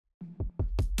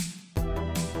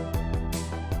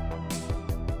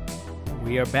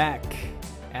We are back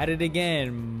at it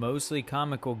again, mostly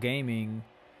Comical Gaming.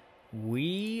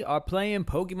 We are playing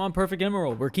Pokemon Perfect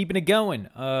Emerald. We're keeping it going.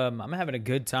 I'm having a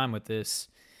good time with this.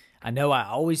 I know I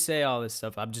always say all this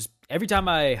stuff. Every time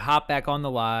I hop back on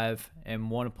the live and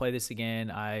want to play this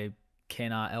again, I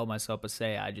cannot help myself but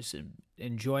say I just am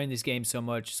enjoying this game so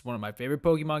much. It's one of my favorite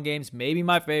Pokemon games, maybe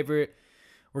my favorite.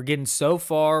 We're getting so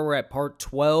far. We're at part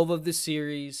 12 of the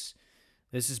series.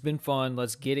 This has been fun.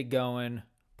 Let's get it going.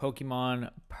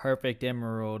 Pokemon Perfect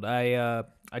Emerald. I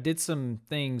did some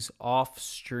things off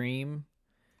stream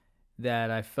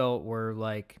that I felt were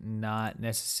like not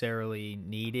necessarily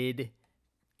needed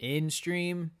in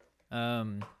stream.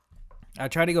 I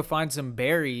tried to go find some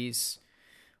berries,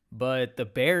 but the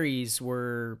berries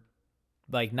were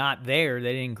like not there.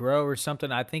 They didn't grow or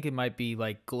something. I think it might be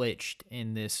like glitched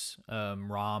in this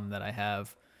ROM that I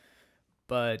have.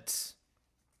 But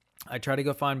I tried to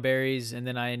go find berries, and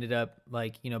then I ended up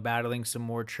battling some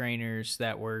more trainers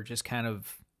that were just kind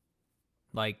of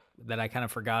like that I kind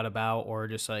of forgot about or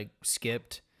just like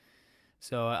skipped.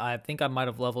 So I think I might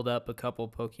have leveled up a couple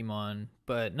Pokemon,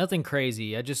 but nothing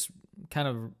crazy. I just kind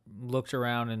of looked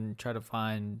around and tried to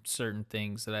find certain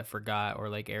things that I forgot or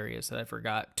like areas that I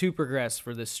forgot to progress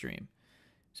for this stream.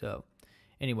 So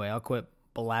anyway, I'll quit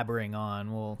blabbering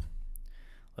on.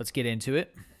 Let's get into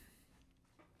it.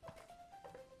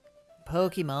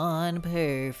 Pokemon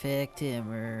Perfect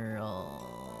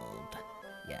Emerald.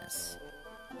 Yes.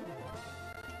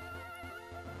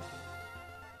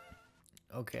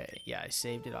 Okay, yeah, I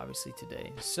saved it obviously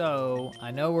today. So, I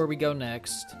know where we go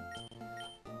next.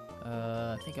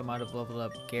 I think I might have leveled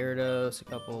up Gyarados a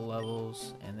couple of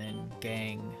levels, and then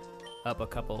Gang up a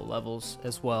couple of levels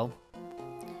as well.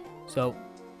 So,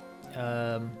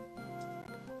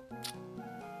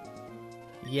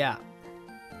 yeah.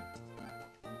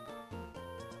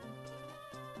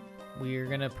 We're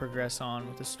gonna progress on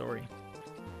with the story.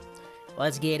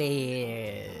 Let's get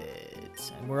it.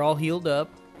 And we're all healed up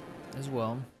as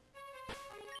well.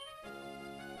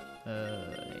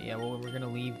 Yeah, well, we're gonna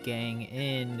leave Gang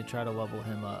in to try to level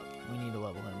him up. We need to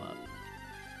level him up.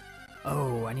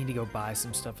 Oh, I need to go buy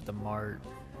some stuff at the mart.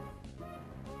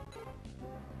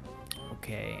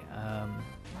 Okay,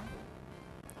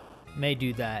 may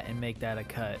do that and make that a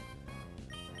cut.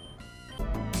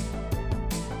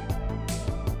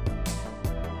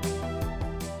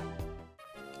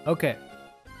 Okay,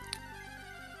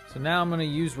 so now I'm gonna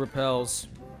use repels,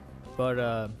 but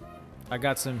I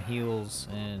got some heals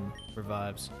and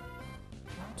revives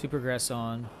to progress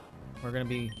on. We're gonna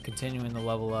be continuing to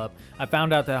level up. I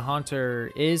found out that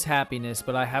Haunter is happiness,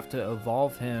 but I have to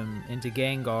evolve him into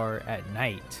Gengar at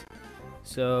night.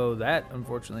 So that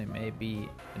unfortunately may be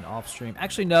an off stream.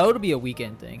 Actually, no, it'll be a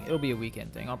weekend thing. It'll be a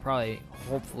weekend thing. I'll probably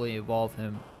hopefully evolve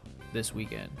him this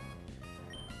weekend.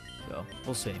 So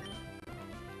we'll see.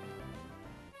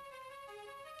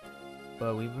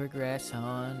 But we progress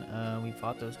on. We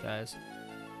fought those guys.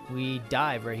 We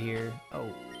dive right here.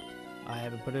 Oh, I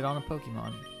haven't put it on a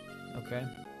Pokemon. Okay.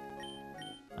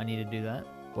 I need to do that.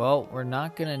 Well, we're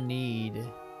not going to need...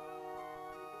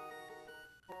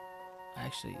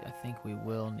 Actually, I think we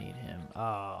will need him.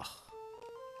 Ah.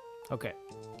 Okay.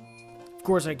 Of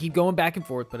course, I keep going back and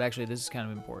forth, but actually this is kind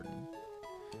of important.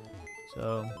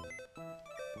 So...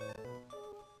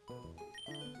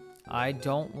 I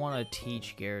don't want to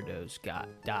teach Gyarados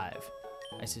dive.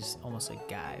 This is almost like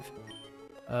dive.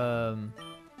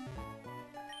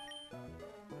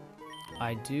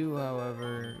 I do,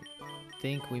 however,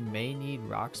 think we may need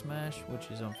Rock Smash, which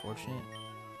is unfortunate.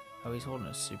 Oh, he's holding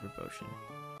a Super Potion.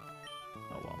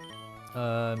 Oh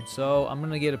well. So I'm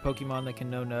gonna get a Pokemon that can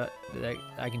know nut that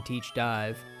I can teach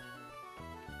dive.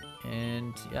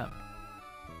 And yeah,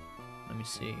 let me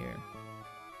see here.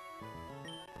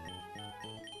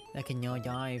 That can no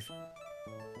dive.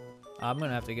 I'm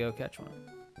gonna have to go catch one.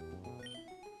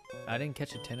 I didn't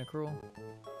catch a Tentacruel.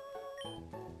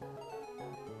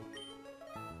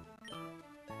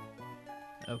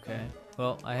 Okay,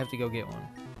 well, I have to go get one.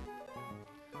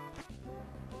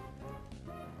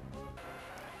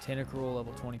 Tentacruel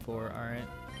level 24, alright.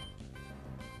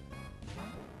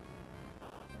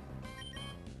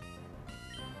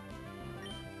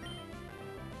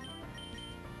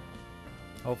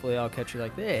 Hopefully I'll catch you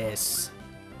like this,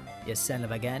 you son of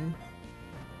a gun.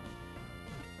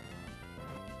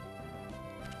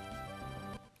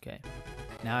 Okay,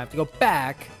 now I have to go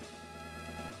back.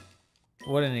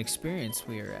 What an experience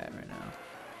we are at right now.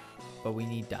 But we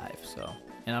need dive, so.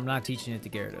 And I'm not teaching it to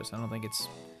Gyarados. I don't think it's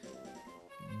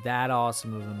that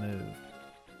awesome of a move.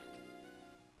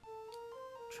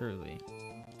 Truly.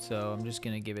 So I'm just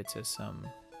going to give it to some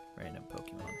random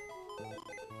Pokemon.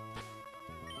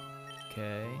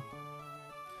 Okay.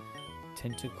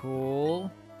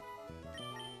 Tentacle.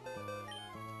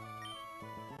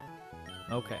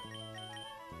 Okay.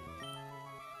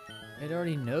 It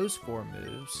already knows 4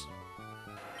 moves.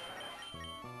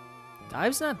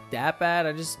 Dive's not that bad.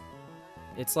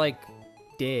 It's like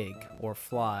dig or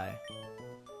fly.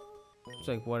 It's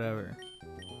like whatever.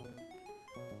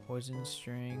 Poison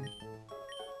string.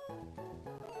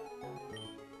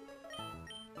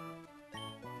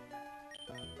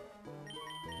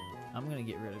 I'm gonna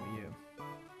get rid of you.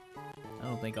 I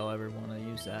don't think I'll ever want to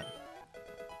use that.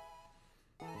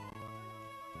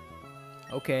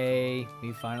 Okay,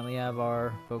 we finally have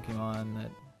our Pokemon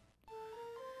that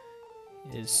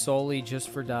is solely just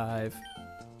for dive.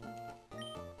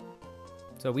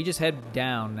 So we just head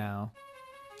down now.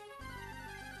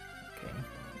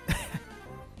 Okay.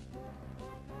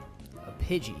 A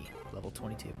Pidgey, level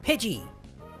 22. Pidgey!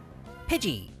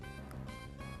 Pidgey!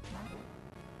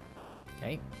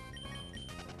 Okay.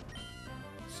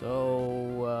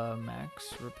 So,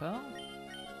 Max Repel?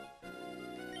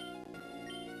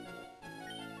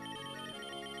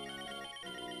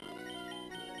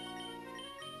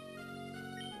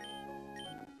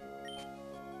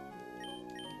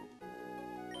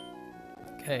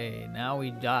 Okay, now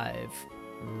we dive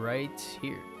right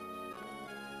here.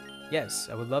 Yes,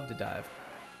 I would love to dive.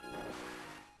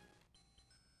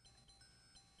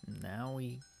 Now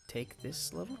we take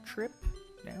this little trip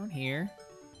down here.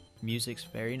 Music's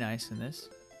very nice in this.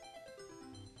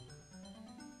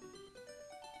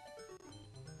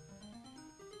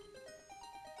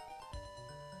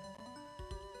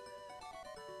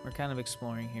 We're kind of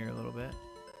exploring here a little bit.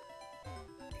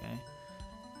 Okay.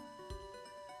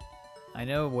 I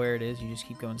know where it is, you just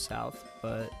keep going south,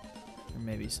 but there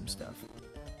may be some stuff.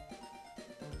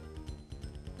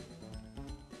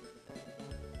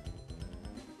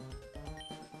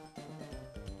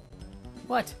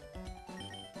 What?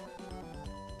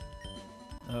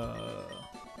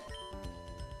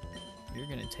 You're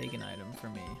gonna take an item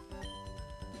from me.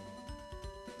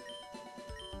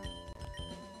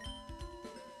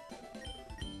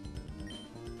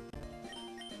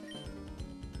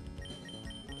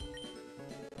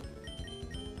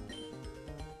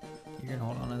 You're gonna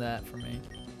hold on to that for me.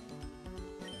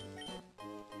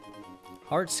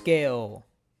 Heart scale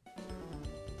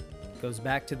goes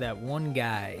back to that one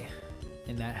guy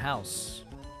in that house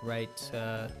right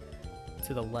to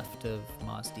the left of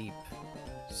Moss Deep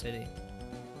City.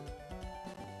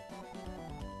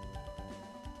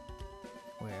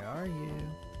 Where are you?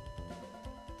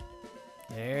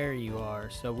 There you are.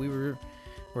 So we're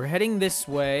heading this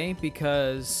way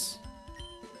because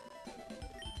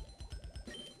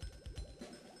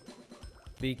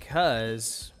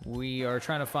we are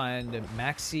trying to find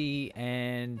Maxi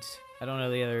and I don't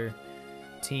know the other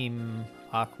Team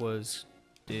Aqua's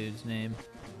dude's name.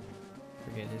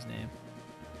 Forget his name.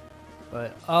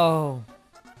 But oh.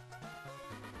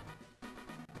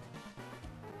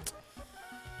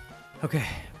 Okay,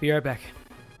 be right back.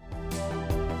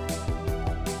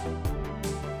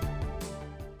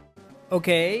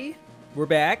 Okay, we're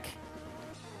back.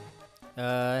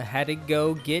 Had to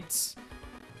go get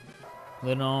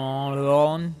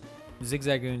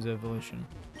Zigzagoon's evolution.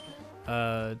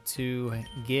 To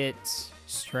get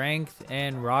strength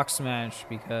and rock smash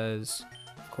because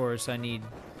of course I need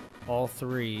all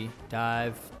 3: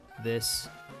 dive, this,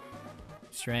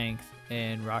 strength,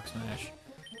 and rock smash.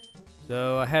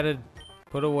 So I had to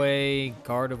put away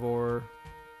Gardevoir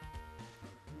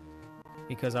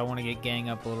because I want to get Gang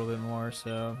up a little bit more,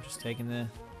 so I'm just taking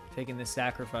the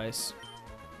sacrifice.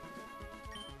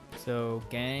 So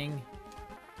Gang,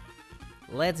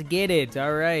 let's get it.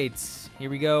 All right, here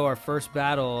we go, our first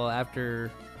battle after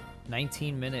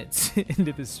 19 minutes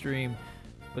into the stream.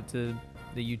 But to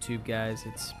the YouTube guys,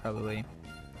 it's probably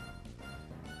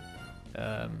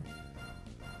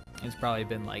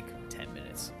been like 10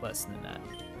 minutes, less than that.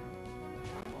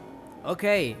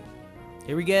 Okay,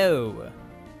 here we go.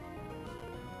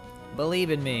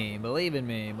 Believe in me, believe in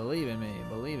me, believe in me,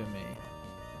 believe in me.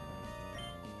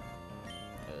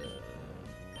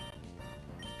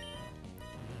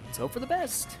 Let's hope for the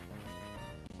best.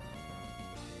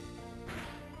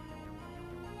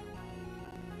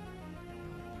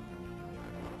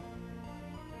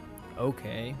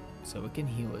 Okay, so it can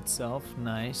heal itself.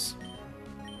 Nice.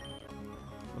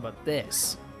 What about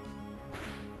this?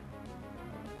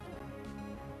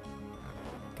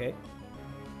 Okay.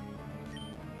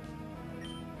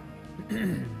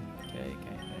 Okay.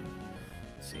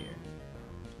 Let's see here.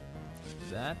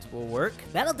 That will work.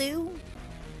 That'll do.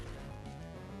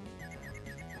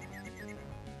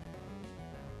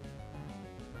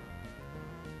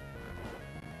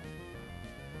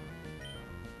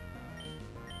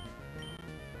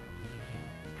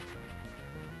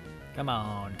 Come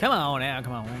on. Come on now.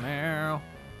 Come on now.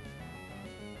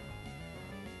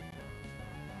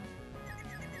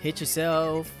 Hit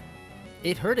yourself.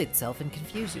 It hurt itself in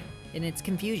confusion. In its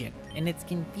confusion. In its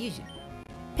confusion.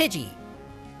 Pidgey.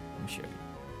 I'm sure.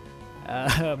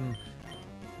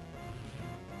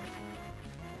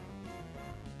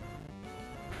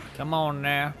 Come on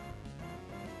now.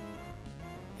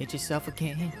 Hit yourself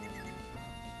again.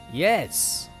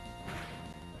 Yes.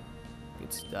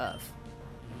 Good stuff.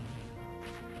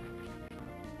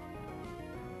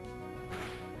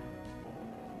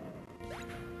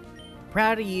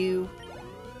 Proud of you.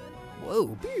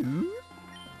 Whoa.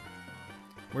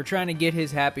 We're trying to get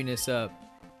his happiness up.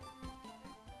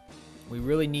 We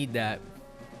really need that.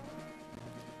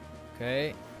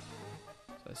 Okay.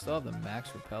 So I still have the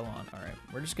max repel on. Alright.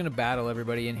 We're just going to battle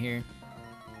everybody in here.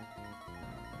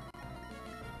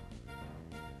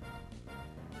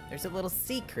 There's a little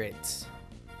secret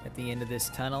at the end of this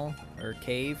tunnel, or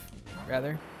cave,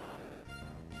 rather.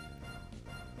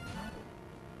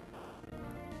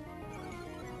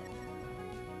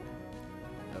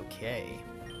 Okay.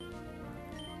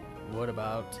 What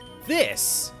about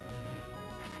this?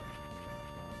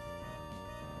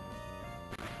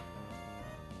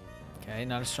 Okay,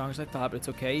 not as strong as I thought, but it's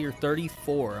okay. You're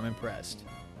 34. I'm impressed.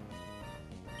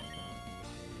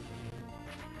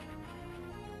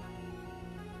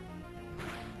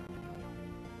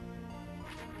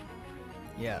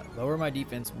 Yeah, lower my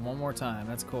defense one more time.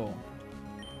 That's cool.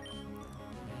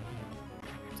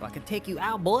 So I can take you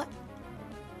out, boy.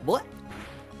 What?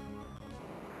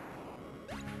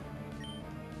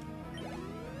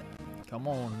 Come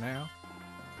on now.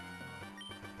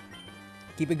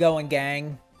 Keep it going,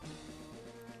 gang.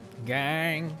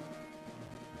 Gang.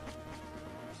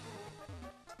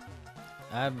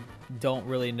 I don't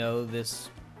really know this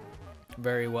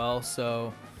very well,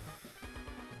 so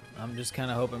I'm just kind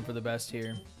of hoping for the best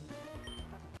here.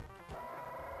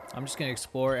 I'm just going to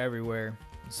explore everywhere.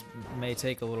 This may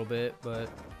take a little bit, but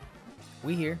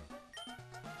we here.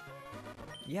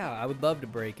 Yeah, I would love to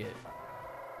break it.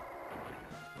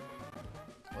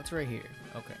 What's right here?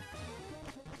 Okay.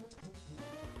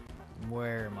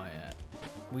 Where am I at?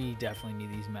 We definitely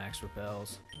need these max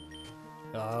repels.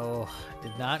 Oh,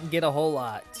 did not get a whole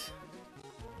lot.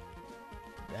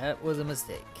 That was a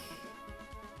mistake.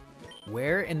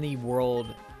 Where in the world?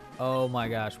 Oh my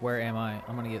gosh, where am I?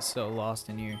 I'm gonna get so lost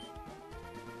in here.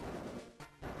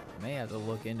 May have to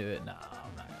look into it. No,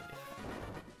 I'm not gonna do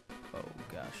that. Oh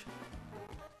gosh.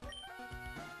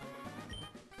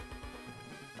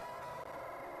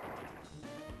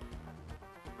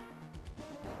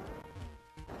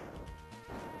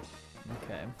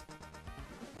 Okay.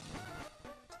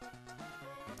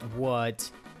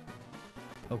 What?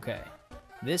 Okay.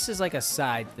 This is like a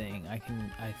side thing, I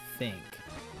think.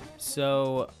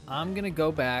 So I'm gonna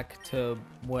go back to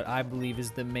what I believe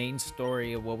is the main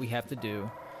story of what we have to do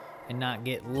and not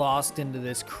get lost into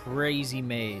this crazy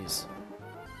maze.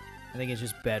 I think it's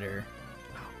just better.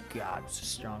 Oh god, it's a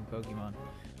strong Pokemon.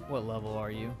 What level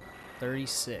are you?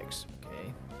 36,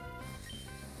 okay.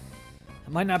 I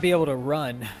might not be able to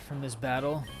run from this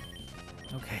battle.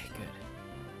 Okay, good.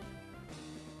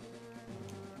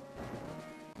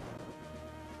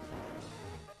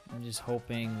 I'm just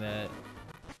hoping that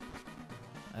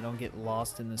I don't get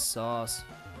lost in the sauce.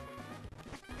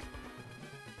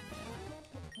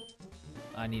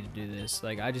 I need to do this.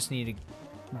 Like, I just need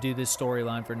to do this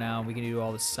storyline for now. We can do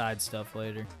all the side stuff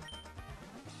later.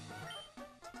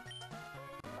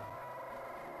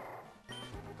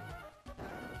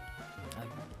 I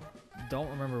don't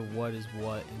remember what is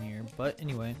what in here, but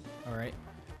anyway, alright.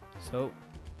 So,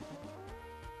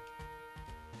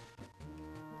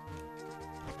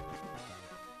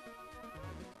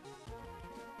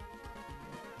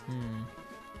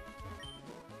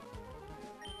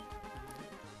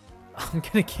 I'm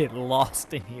gonna get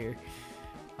lost in here.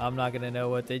 I'm not gonna know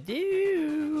what to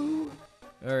do.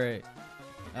 Alright.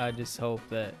 I just hope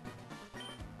that...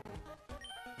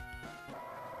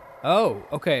 Oh,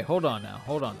 okay. Hold on now.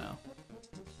 Hold on now.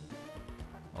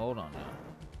 Hold on now.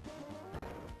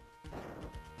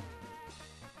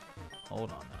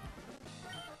 Hold on now.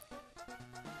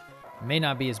 May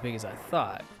not be as big as I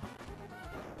thought.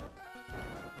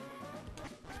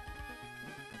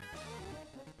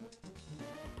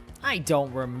 I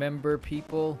don't remember,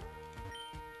 people.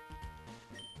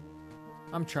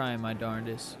 I'm trying my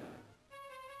darndest.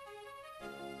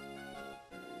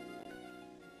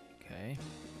 Okay.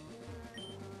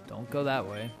 Don't go that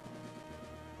way.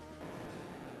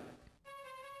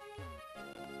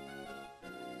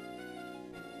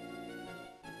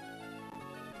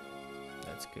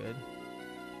 That's good.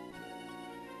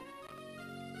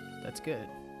 That's good.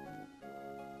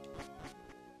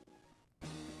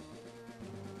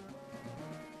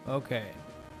 Okay.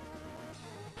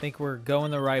 I think we're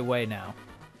going the right way now.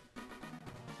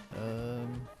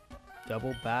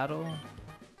 Double battle.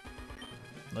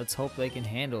 Let's hope they can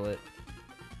handle it.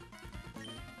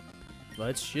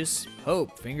 Let's just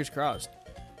hope. Fingers crossed.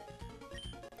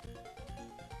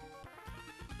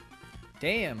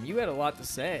 Damn, you had a lot to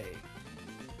say.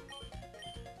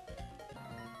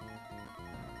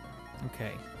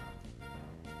 Okay.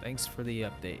 Thanks for the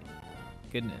update.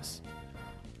 Goodness.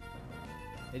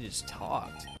 They just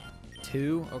talked.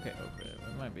 2? Okay,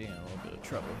 we might be in a little bit of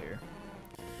trouble here.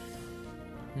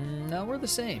 No, we're the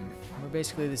same. We're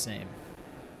basically the same.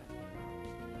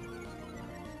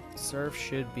 Surf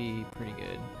should be pretty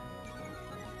good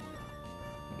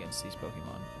against these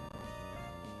Pokemon.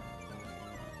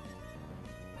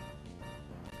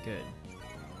 Good.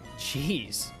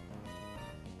 Jeez.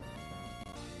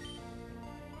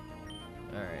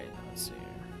 Alright, let's see here.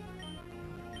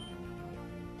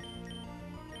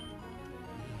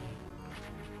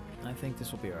 I think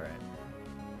this will be alright.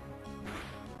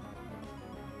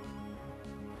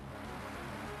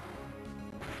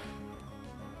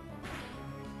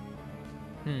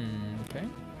 Okay.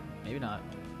 Maybe not.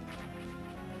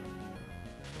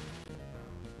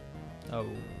 Oh,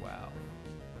 wow.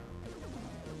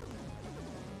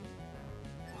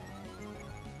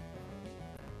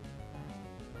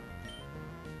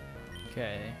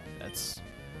 Okay, that's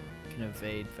can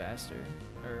evade faster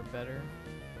or better.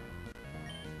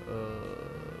 I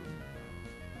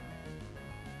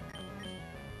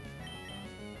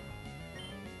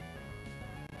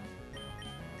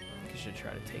think I should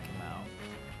try to take him out.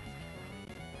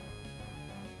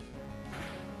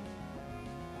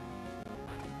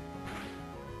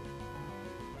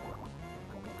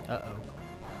 Uh-oh.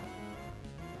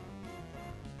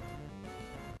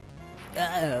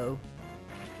 Uh-oh.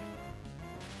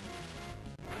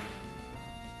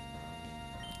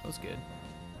 That was good.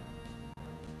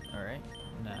 Alright,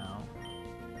 now.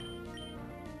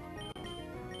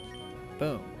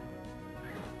 Boom.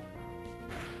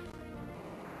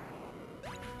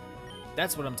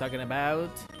 That's what I'm talking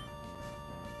about.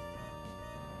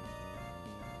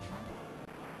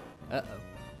 Uh-oh.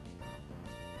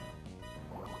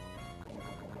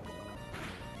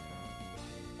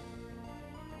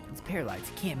 It's paralyzed.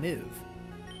 He can't move.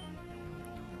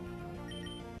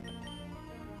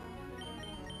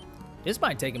 This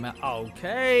might take him out.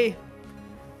 Okay.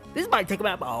 This might take him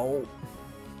out. Oh.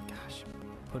 Gosh.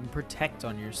 Putting protect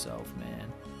on yourself,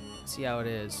 man. See how it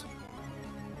is.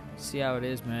 See how it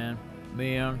is, man.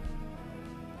 Man.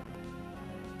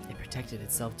 It protected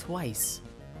itself twice.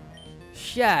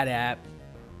 Shut up.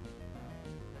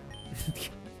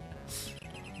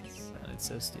 Sounded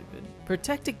so stupid.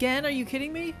 Protect again? Are you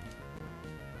kidding me?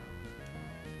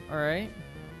 Alright.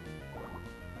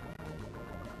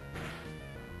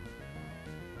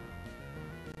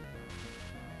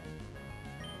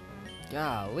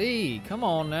 Golly, come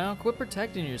on now. Quit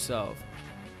protecting yourself.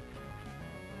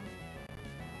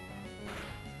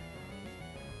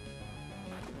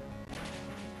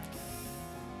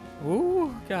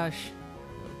 Ooh, gosh.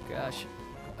 Oh, gosh.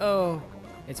 Oh,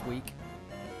 it's weak.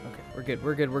 Okay, we're good,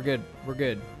 we're good, we're good, we're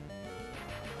good.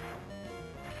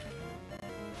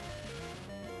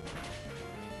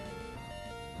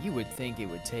 You would think it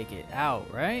would take it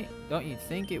out, right? Don't you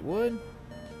think it would?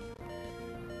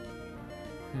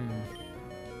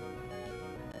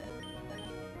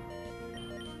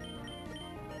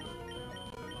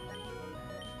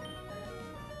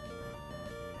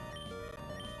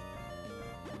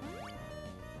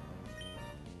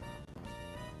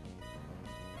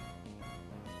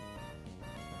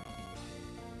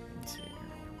 Let's see here.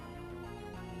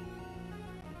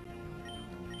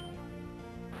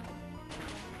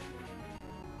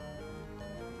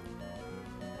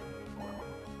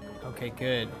 Okay,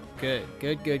 good, good,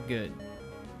 good, good, good.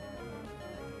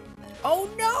 Oh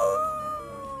no!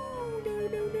 No,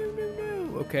 no, no, no,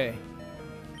 no. Okay.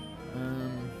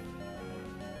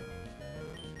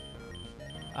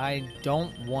 I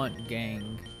don't want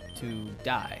Gang to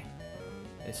die.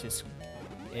 It's just,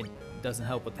 it doesn't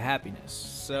help with the happiness.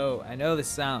 So I know this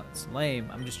sounds lame.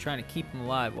 I'm just trying to keep him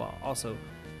alive while also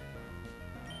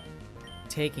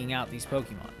taking out these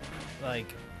Pokemon.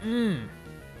 Like,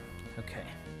 okay.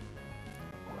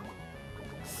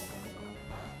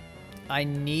 I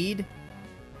need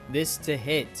this to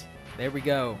hit. There we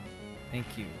go. Thank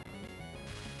you.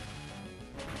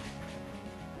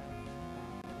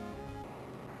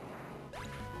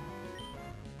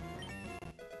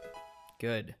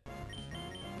 Good.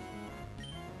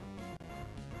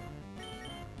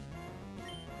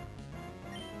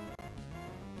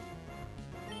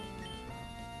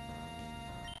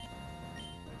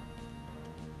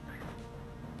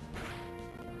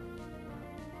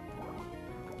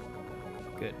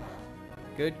 Good.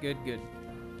 Good, good, good.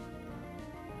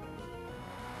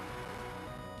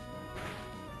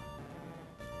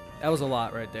 That was a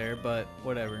lot right there, but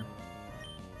whatever.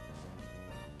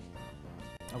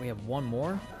 Oh, we have one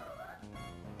more?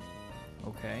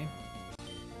 Okay.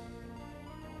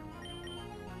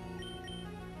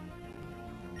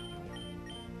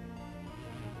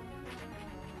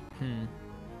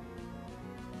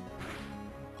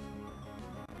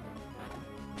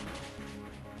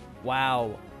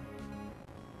 Wow.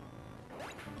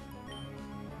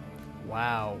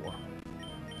 Wow.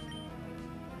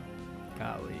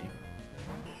 Golly.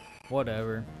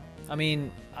 Whatever. I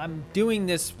mean, I'm doing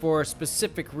this for a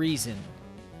specific reason.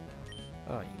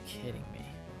 Oh, are you kidding me?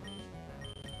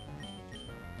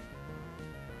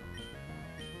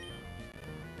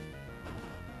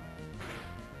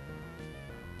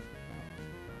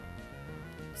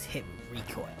 It's hit with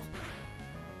recoil.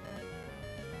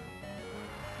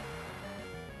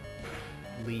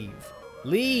 Leave.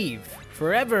 Leave!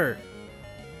 Forever!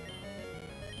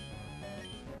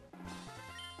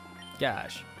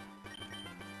 Gosh.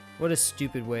 What a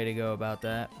stupid way to go about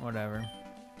that. Whatever.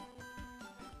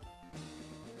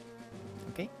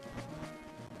 Okay.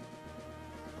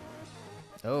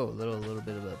 Oh, a little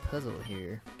bit of a puzzle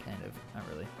here. Kind of. Not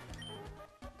really.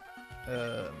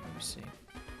 Let me see.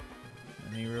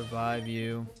 Let me revive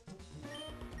you.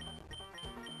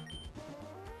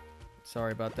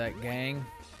 Sorry about that, gang.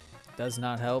 Does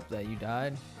not help that you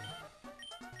died.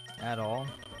 At all.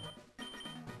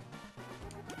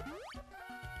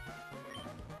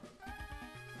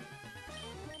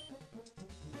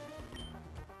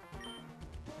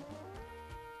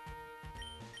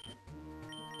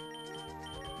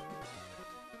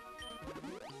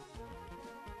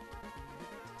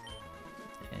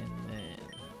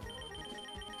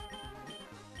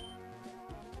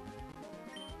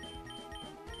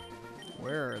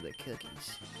 Where are the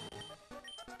cookies?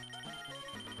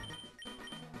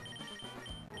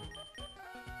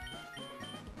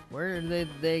 Where did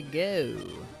they go?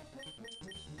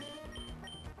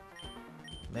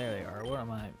 There they are. What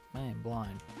am I? I am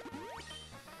blind.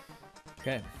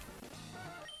 Okay.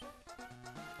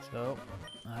 So,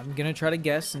 I'm gonna try to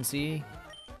guess and see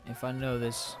if I know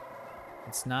this.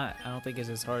 It's not, I don't think it's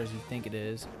as hard as you think it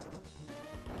is.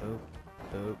 Boop,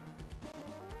 boop.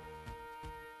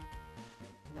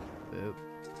 Boop.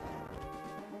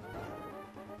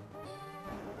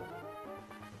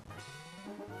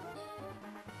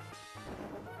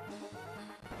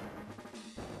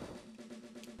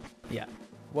 Yeah,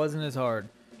 wasn't as hard.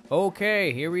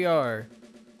 Okay, here we are.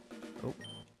 Oh.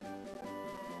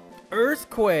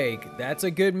 Earthquake! That's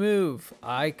a good move.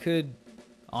 I could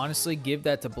honestly give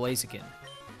that to Blaziken.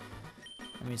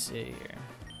 Let me see here.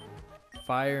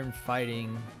 Fire and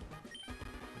fighting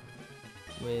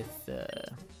with,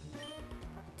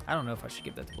 I don't know if I should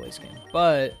give that to Blaziken.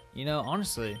 But, you know,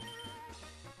 honestly.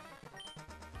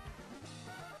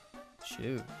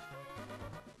 Shoot.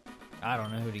 I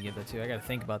don't know who to give that to. I gotta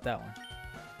think about that one.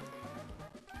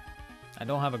 I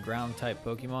don't have a ground type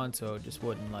Pokemon, so it just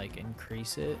wouldn't like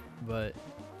increase it. But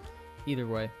either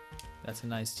way, that's a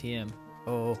nice TM.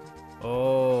 Oh,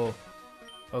 oh.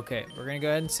 Okay, we're gonna go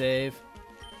ahead and save.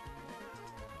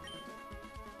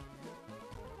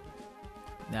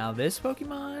 Now this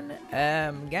Pokemon,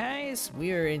 guys,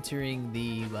 we are entering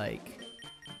the like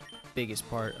biggest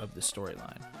part of the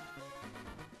storyline.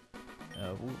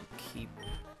 We'll keep.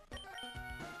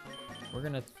 We're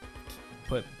gonna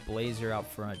put Blazer out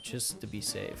front just to be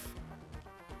safe.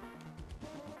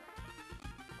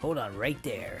 Hold on right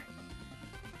there.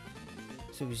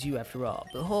 So it was you after all.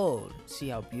 Behold, see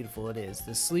how beautiful it is.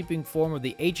 The sleeping form of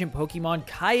the ancient Pokemon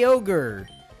Kyogre.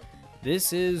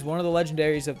 This is one of the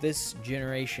legendaries of this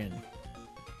generation.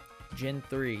 Gen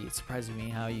 3. It surprises me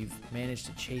how you've managed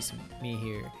to chase me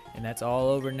here. And that's all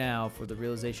over now. For the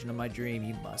realization of my dream,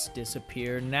 you must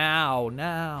disappear now,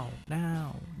 now,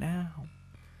 now, now.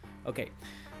 Okay,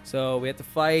 so we have to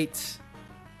fight.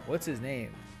 What's his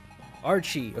name?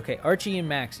 Archie. Okay, Archie and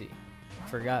Maxie.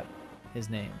 Forgot his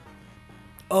name.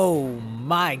 Oh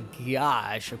my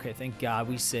gosh. Okay, thank God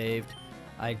we saved.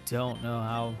 I don't know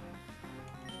how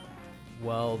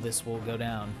well this will go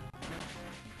down.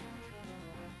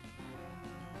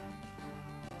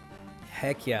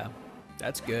 Heck yeah.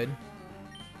 That's good.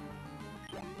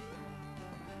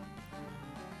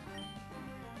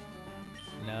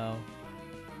 No.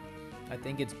 I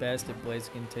think it's best if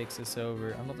Blaziken takes this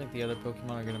over. I don't think the other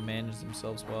Pokemon are going to manage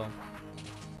themselves well.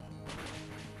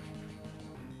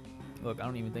 Look, I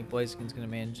don't even think Blaziken's going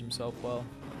to manage himself well.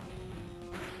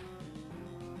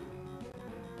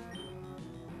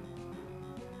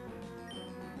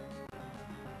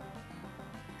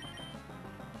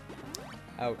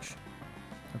 Ouch.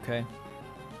 Okay.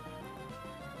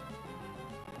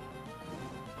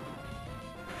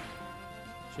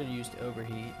 Should have used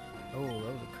overheat. Oh,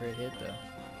 that was a crit hit though.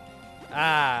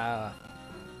 Ah!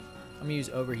 I'm gonna use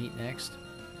overheat next.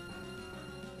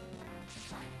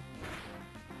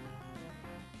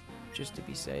 Just to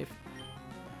be safe.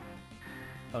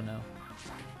 Oh no.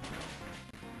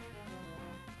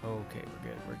 Okay, we're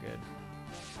good, we're good.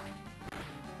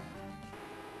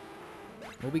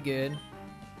 We'll be good.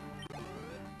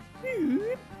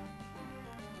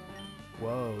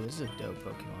 Whoa, this is a dope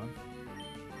Pokemon.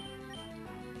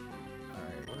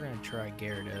 Alright, we're gonna try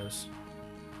Gyarados.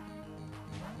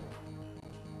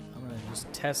 I'm gonna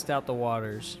just test out the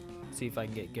waters. See if I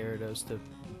can get Gyarados to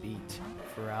beat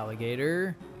for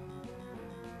Alligator.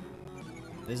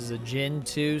 This is a Gen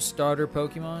 2 starter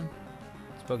Pokemon.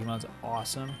 This Pokemon's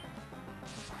awesome.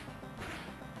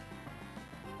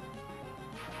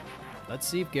 Let's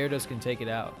see if Gyarados can take it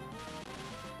out.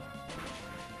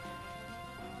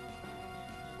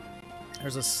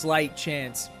 There's a slight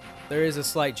chance. There is a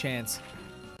slight chance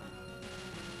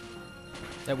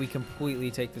that we completely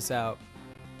take this out.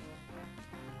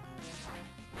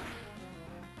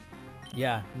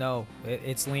 Yeah, no,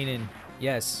 it's leaning.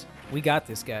 Yes, we got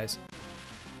this, guys.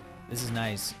 This is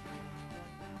nice.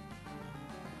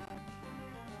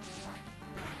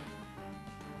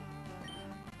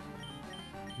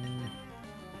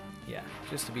 Yeah,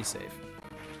 just to be safe.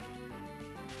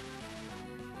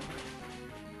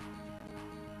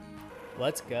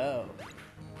 Let's go.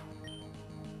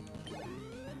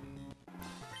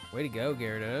 Way to go,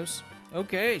 Gyarados.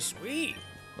 Okay, sweet.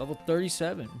 Level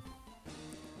 37.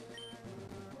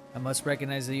 I must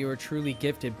recognize that you are truly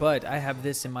gifted, but I have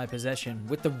this in my possession.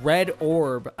 With the red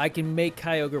orb, I can make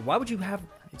Kyogre. Why would you have...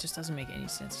 It just doesn't make any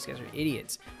sense. These guys are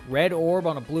idiots. Red orb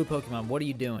on a blue Pokemon. What are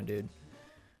you doing, dude?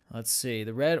 Let's see.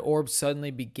 The red orb suddenly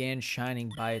began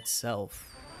shining by itself.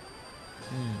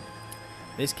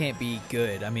 This can't be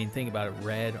good. I mean, think about it.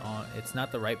 Red on... It's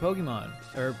not the right Pokemon.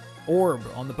 Or orb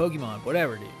on the Pokemon.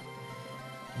 Whatever, dude.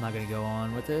 I'm not going to go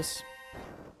on with this.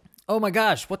 Oh my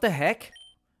gosh. What the heck?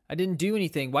 I didn't do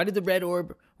anything. Why did the red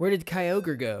orb... Where did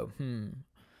Kyogre go?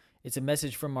 It's a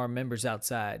message from our members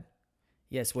outside.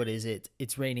 Yes, what is it?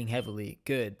 It's raining heavily.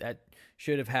 Good. That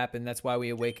should have happened. That's why we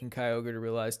awakened Kyogre to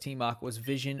realize Team Aqua's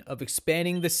vision of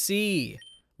expanding the sea.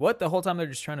 What? The whole time they're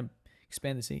just trying to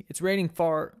expand the sea. It's raining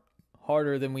far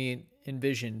harder than we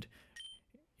envisioned.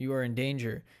 You are in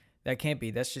danger. That can't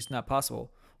be. That's just not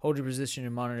possible. Hold your position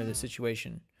and monitor the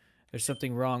situation. There's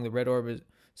something wrong. The red orb is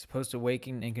supposed to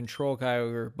awaken and control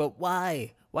Kyogre. But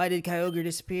why? Why did Kyogre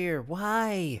disappear?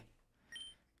 Why?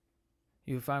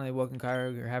 You've finally awoken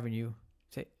Kyogre, haven't you?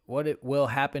 What it will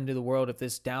happen to the world if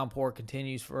this downpour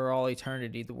continues for all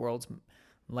eternity? The world's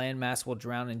landmass will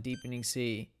drown in deepening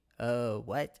sea. Oh,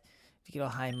 what? You get all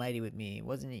high and mighty with me.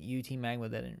 Wasn't it you, Team Magma,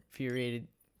 that infuriated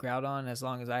Groudon? As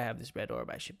long as I have this red orb,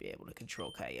 I should be able to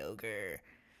control Kyogre.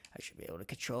 I should be able to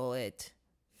control it.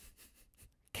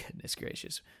 Goodness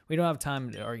gracious. We don't have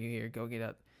time to argue here. Go get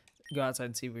out. Go outside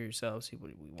and see for yourself. See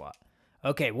what we want.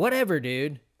 Okay, whatever,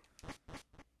 dude.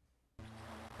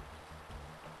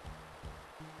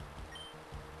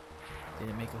 Did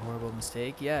it make a horrible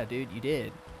mistake? Yeah, dude, you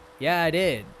did. Yeah, I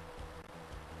did.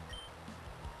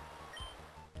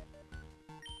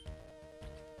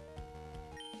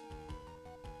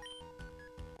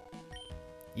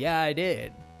 Yeah, I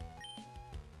did.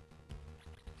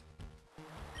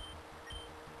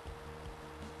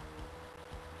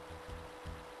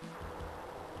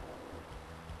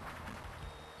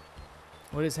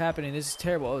 What is happening? This is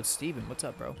terrible. Oh, it's Steven. What's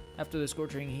up, bro? After the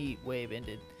scorching heat wave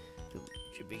ended,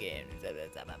 should begin.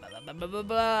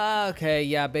 Okay,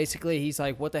 yeah, basically he's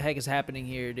like, what the heck is happening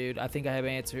here, dude? I think I have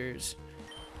answers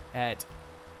at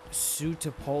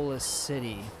Sutopolis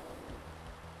City.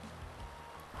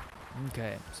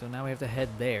 Okay, so now we have to head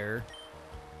there.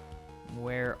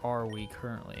 Where are we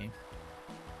currently?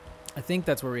 I think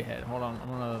that's where we head. Hold on, I'm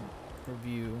gonna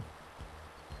review.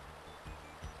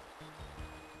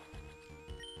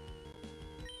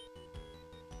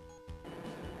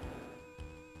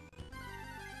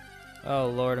 Oh,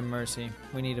 Lord of mercy.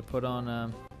 We need to put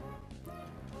on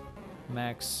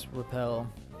max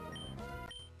repel.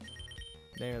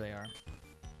 There they are.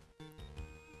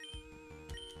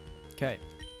 Okay.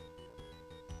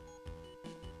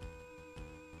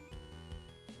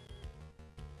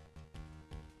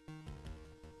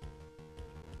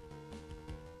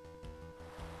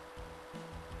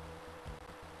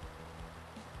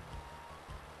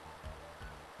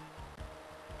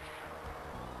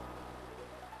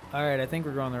 Alright, I think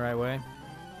we're going the right way.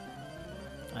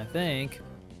 I think.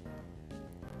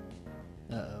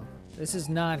 Uh-oh. This is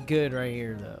not good right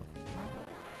here, though.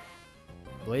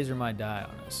 Blazer might die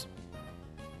on us.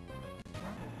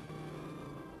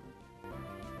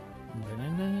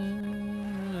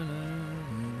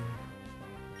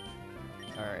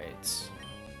 Alright.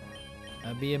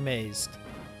 I'd be amazed.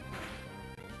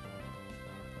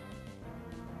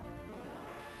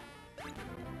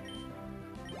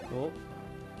 Cool.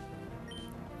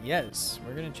 Yes,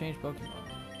 we're gonna change Pokemon.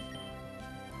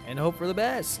 And hope for the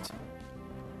best.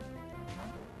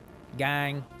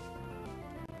 Gang.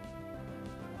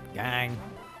 Gang.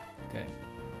 Okay.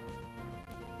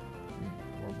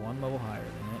 We're one level higher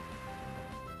than it.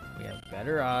 We have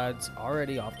better odds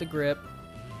already off the grip.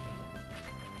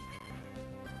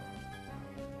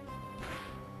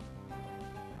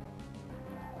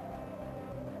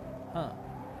 Huh.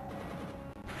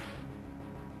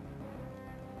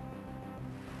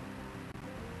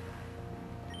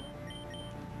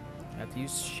 I have to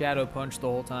use Shadow Punch the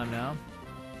whole time now.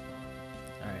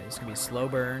 Alright, this is gonna be a slow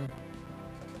burn.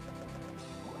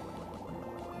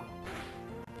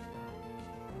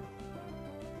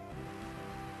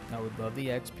 I would love the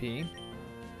XP.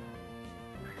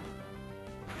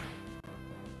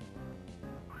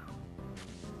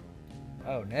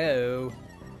 Oh no.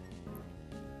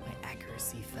 My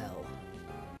accuracy fell.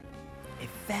 It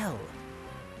fell.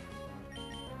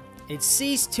 It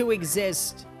ceased to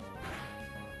exist.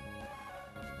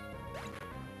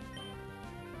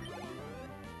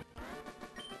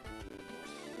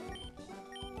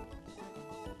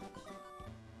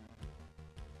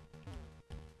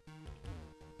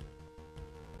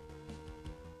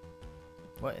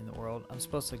 What in the world? I'm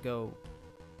supposed to go...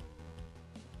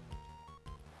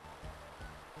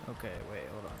 Okay, wait,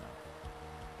 hold on now.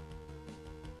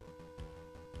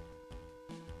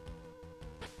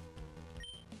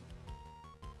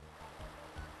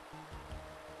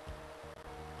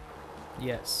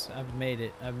 Yes, I've made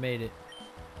it. I've made it.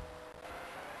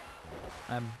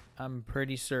 I'm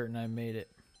pretty certain I made it.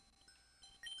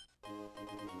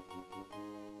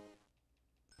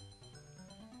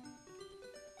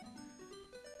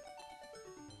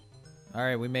 All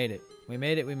right, we made it. We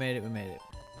made it. We made it. We made it.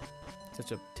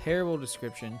 Such a terrible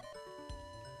description.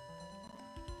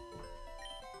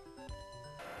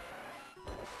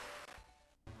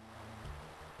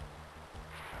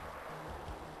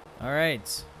 All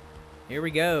right, here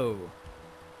we go.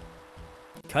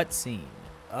 Cutscene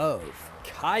of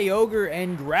Kyogre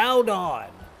and Groudon.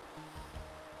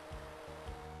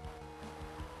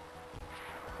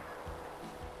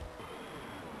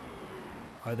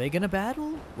 Are they gonna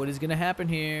battle? What is gonna happen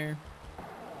here?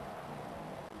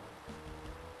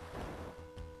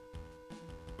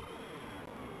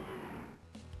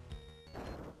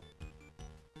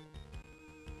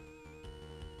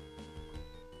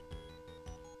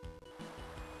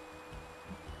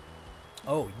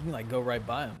 Oh, you can like go right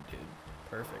by him, dude.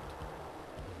 Perfect.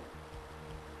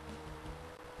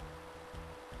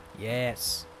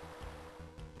 Yes.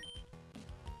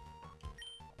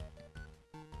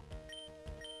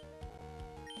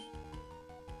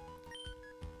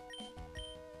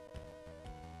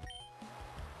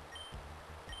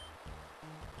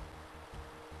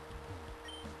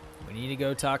 We need to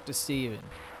go talk to Steven.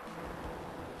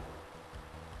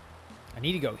 I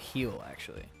need to go heal,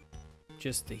 actually.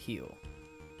 Just to heal.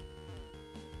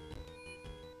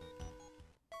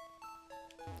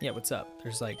 Yeah, what's up?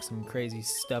 There's like some crazy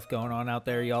stuff going on out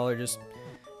there. Y'all are just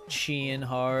cheeing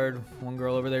hard. One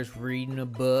girl over there's reading a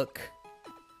book.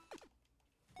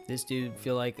 This dude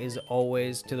feel like is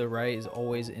always to the right, is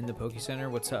always in the Poke Center.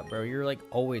 What's up, bro? You're like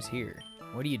always here.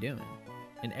 What are you doing?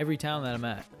 In every town that I'm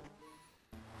at.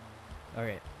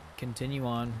 Alright, continue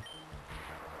on.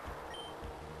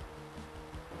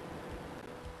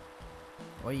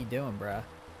 What are you doing, bruh?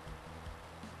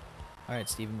 Alright,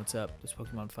 Steven, what's up? This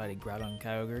Pokemon fighting Groudon and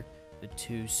Kyogre, the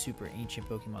two super ancient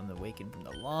Pokemon that awakened from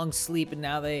the long sleep, and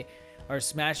now they are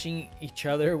smashing each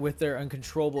other with their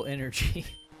uncontrollable energy.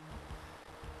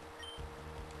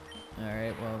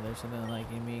 Alright, well, there's something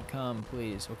like in me. Come,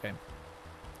 please. Okay.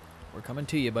 We're coming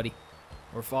to you, buddy.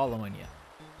 We're following you.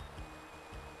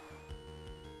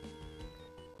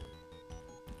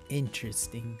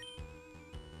 Interesting.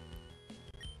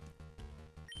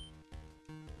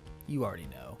 You already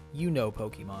know. You know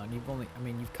Pokemon. You've only, I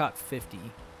mean, you've caught 50.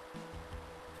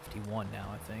 51 now,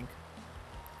 I think.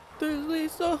 There's at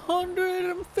least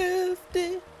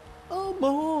 150 or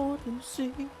more to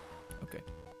see. Okay.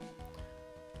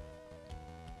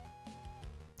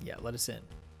 Yeah, let us in.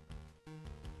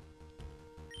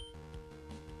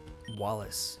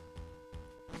 Wallace.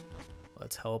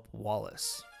 Let's help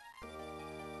Wallace.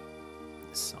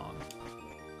 This song.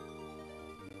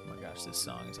 Oh my god. gosh, this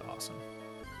song is awesome.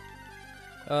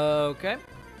 Okay.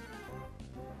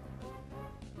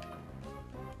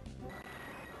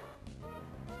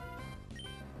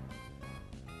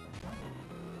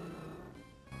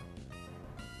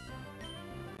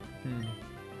 Yeah,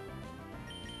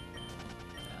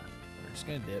 we're just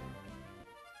gonna dip.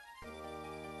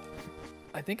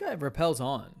 I think I have repels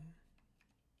on.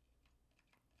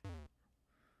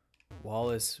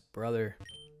 Wallace, brother.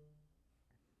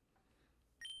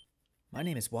 My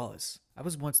name is Wallace. I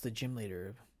was once the gym leader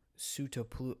of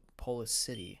Sutopolis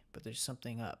City, but there's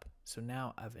something up. So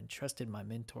now I've entrusted my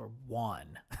mentor,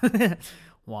 Juan,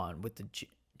 Juan, with the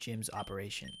gym's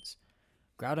operations.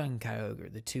 Groudon and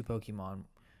Kyogre, the two Pokemon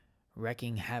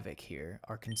wreaking havoc here,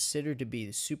 are considered to be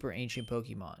the super ancient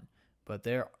Pokemon, but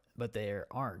there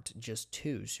aren't just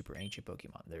two super ancient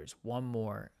Pokemon. There's one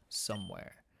more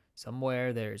somewhere.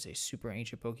 Somewhere there's a super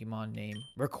ancient Pokemon named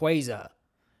Rayquaza.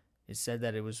 It said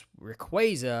that it was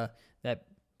Rayquaza that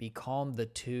becalmed the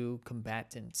two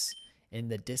combatants in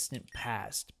the distant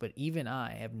past, but even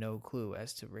I have no clue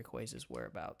as to Rayquaza's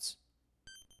whereabouts.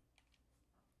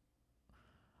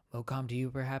 Mocom, do you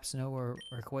perhaps know where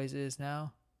Rayquaza is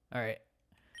now? Alright.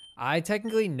 I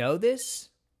technically know this,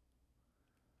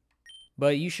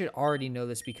 but you should already know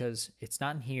this because it's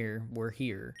not in here. We're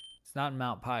here. It's not in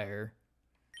Mount Pyre.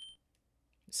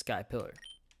 Sky Pillar.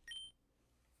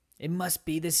 It must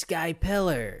be the Sky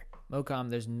Pillar. Mocom,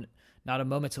 there's not a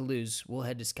moment to lose. We'll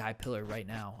head to Sky Pillar right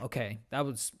now. Okay, that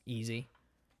was easy.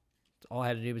 All I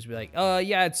had to do was be like,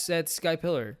 yeah, it's at Sky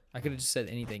Pillar. I could have just said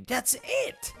anything. That's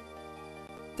it!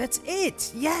 That's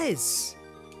it! Yes!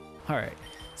 Alright.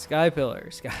 Sky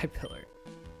Pillar. Sky Pillar.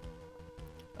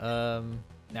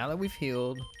 Now that we've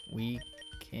healed, we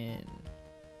can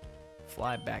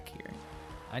fly back here.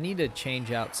 I need to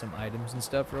change out some items and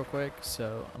stuff real quick,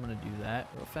 so I'm gonna do that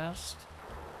real fast.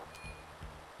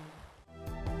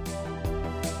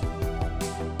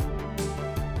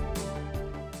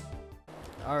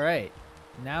 Alright,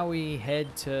 now we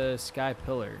head to Sky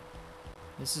Pillar.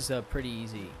 This is a pretty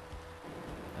easy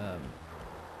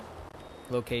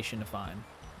location to find.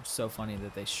 It's so funny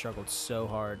that they struggled so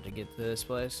hard to get to this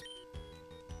place.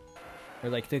 Or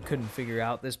like they couldn't figure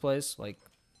out this place. Like,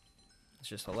 it's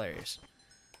just hilarious.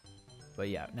 But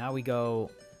yeah, now we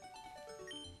go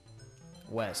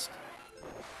west.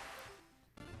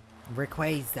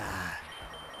 Rayquaza.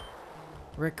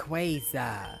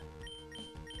 Rayquaza.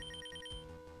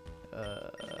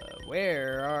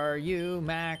 Where are you,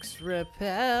 Max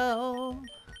Repel?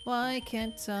 Why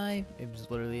can't I? It was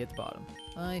literally at the bottom.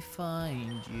 I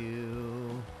find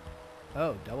you.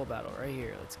 Oh, double battle right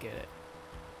here. Let's get it.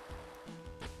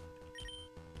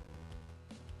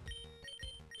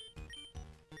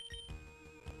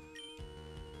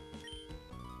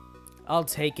 I'll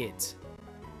take it.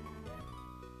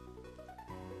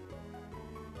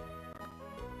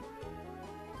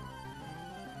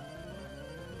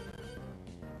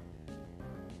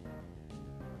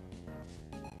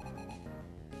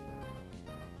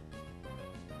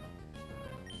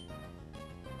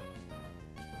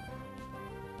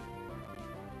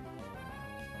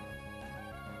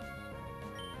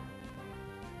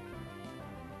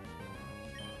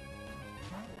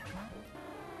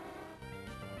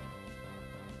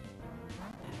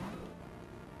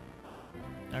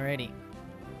 Alrighty.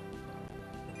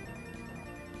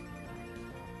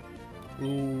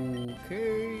 Okay.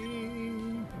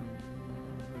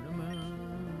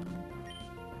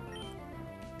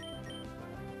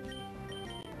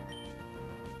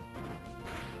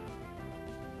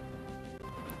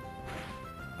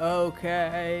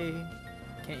 Okay.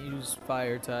 Can't use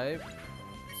fire type.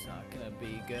 It's not gonna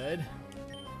be good.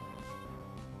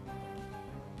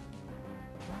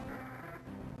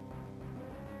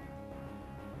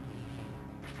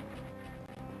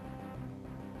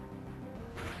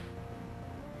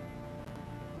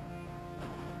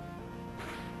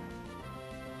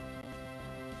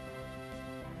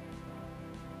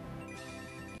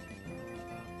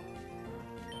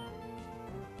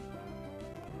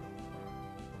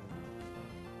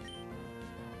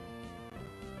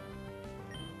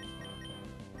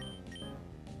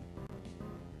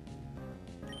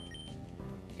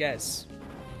 Yes.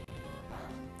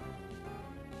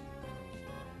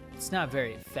 It's not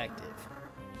very effective.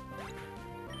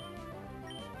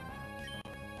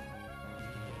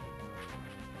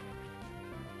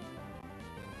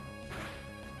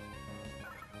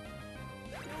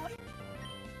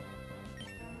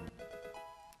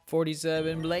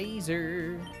 $47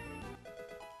 Blazer.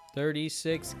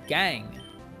 36 Gang.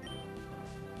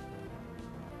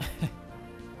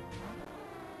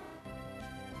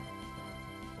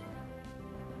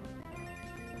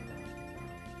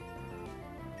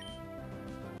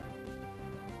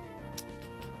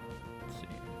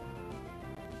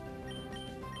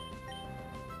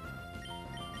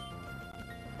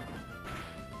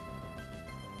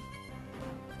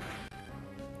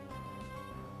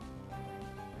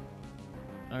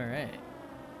 All right.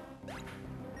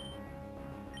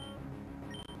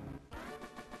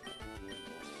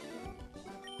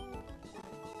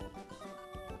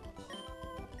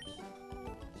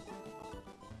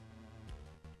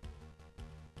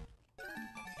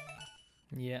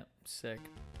 Yep, sick.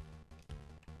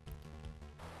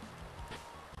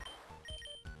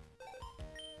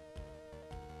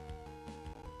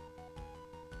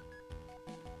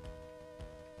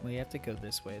 We have to go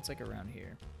this way. It's like around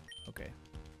here. Okay.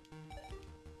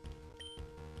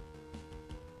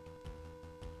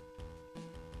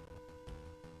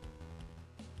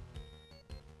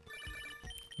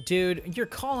 Dude, you're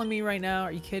calling me right now?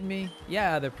 Are you kidding me?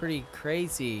 Yeah, they're pretty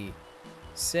crazy.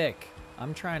 Sick.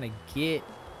 I'm trying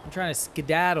to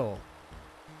skedaddle.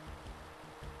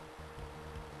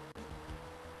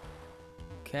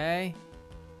 Okay.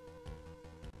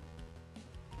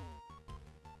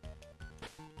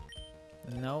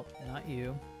 Nope, not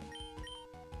you.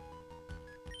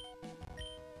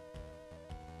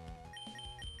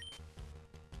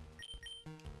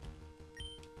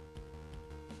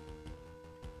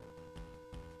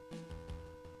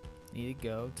 Need to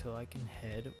go till I can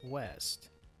head west.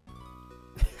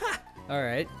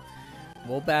 Alright.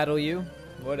 We'll battle you.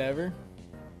 Whatever.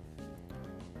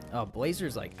 Oh,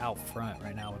 Blazer's like out front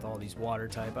right now with all these water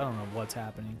type. I don't know what's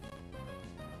happening.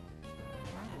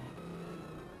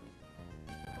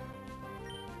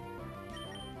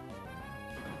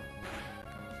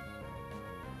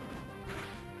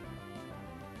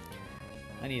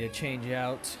 I need to change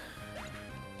out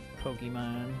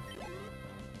Pokemon.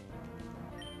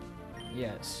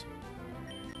 Yes.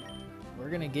 We're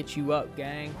gonna get you up,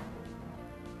 gang.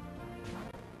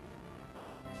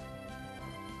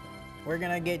 We're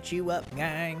gonna get you up,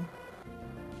 gang.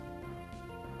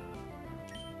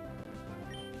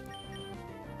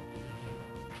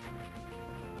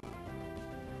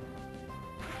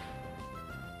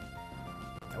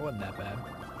 That wasn't that bad.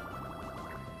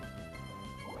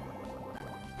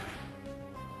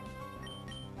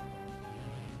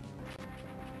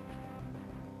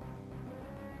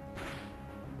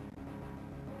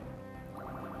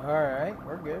 Alright,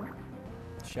 we're good.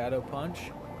 Shadow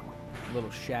Punch. A little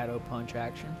Shadow Punch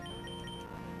action.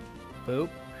 Boop.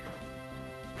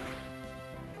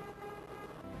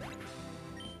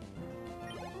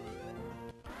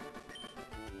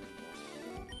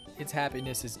 Its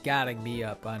happiness has gotta be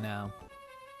up by now.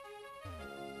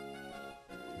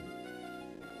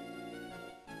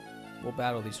 We'll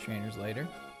battle these trainers later.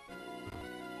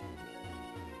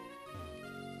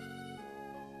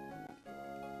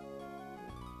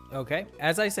 Okay,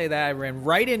 as I say that, I ran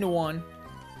right into one.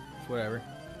 Whatever.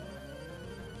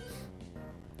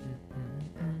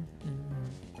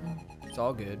 It's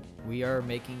all good. We are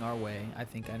making our way. I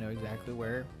think I know exactly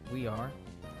where we are.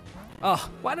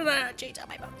 Oh, why did I not change out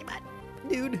my Pokemon?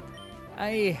 Dude,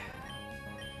 I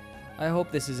hope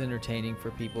this is entertaining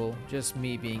for people. Just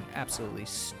me being absolutely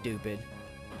stupid.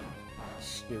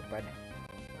 Stupid.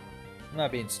 I'm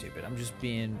not being stupid. I'm just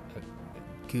being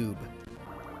a goob.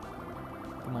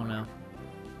 Come on now.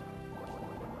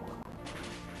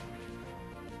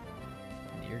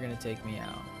 You're gonna take me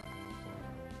out.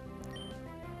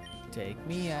 Take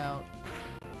me out.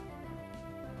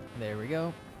 There we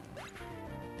go.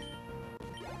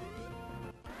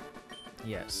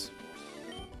 Yes.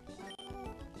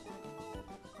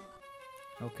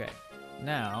 Okay.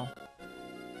 Now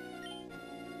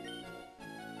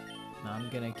I'm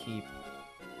gonna keep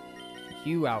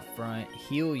you out front,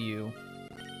 heal you,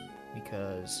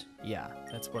 because, yeah,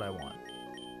 that's what I want.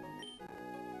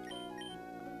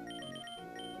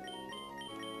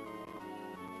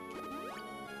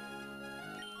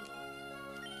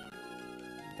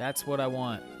 That's what I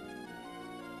want.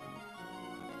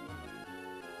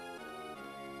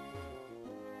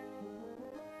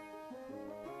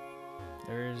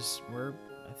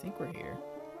 I think we're here.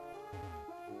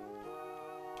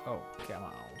 Oh, come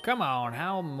on. Come on,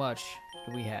 how much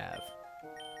do we have?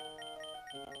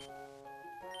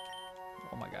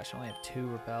 Oh my gosh, I only have 2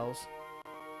 repels.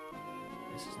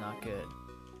 This is not good.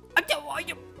 I don't want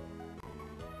you.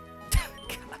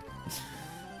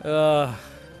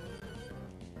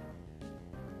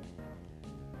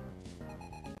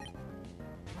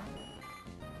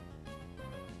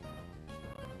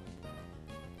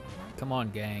 Come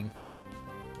on, gang.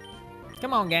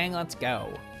 Come on, gang, let's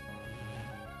go.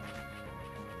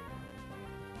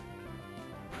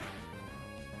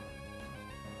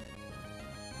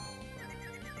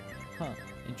 Huh,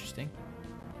 interesting.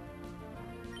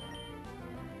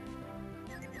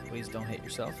 Please don't hit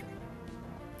yourself.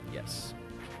 Yes.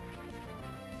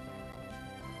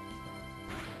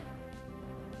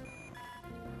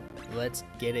 Let's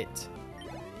get it.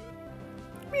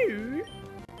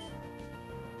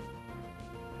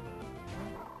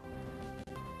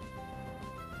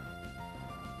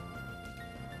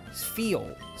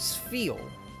 Sfeel. Sfeel.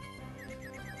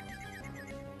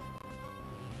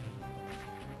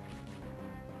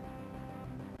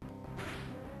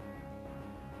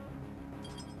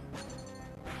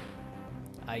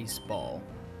 Ice ball.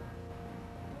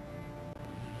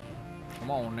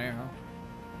 Come on now.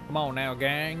 Come on now,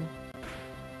 gang.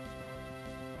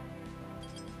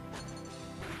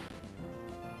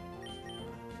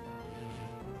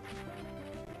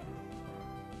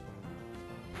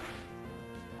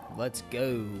 Let's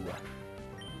go.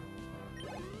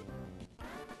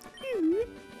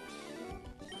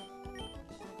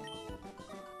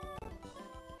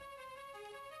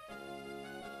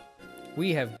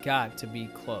 We have got to be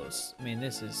close. I mean,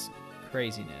 this is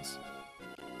craziness.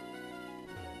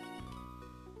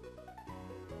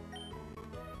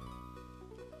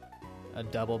 A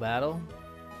double battle?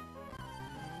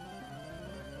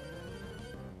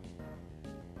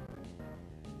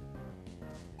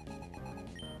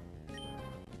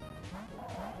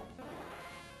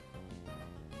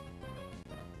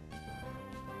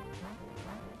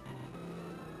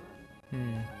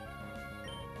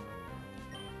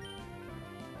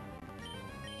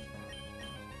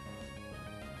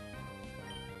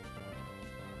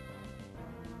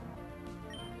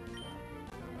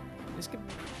 This could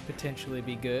potentially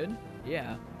be good.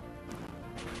 Yeah.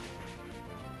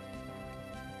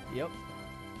 Yep.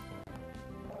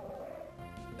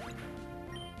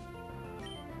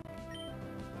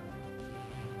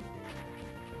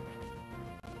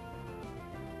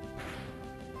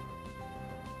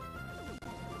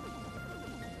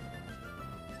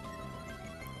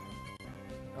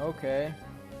 Okay.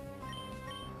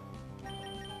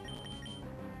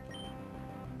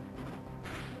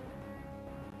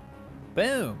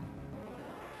 Boom.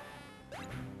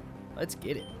 Let's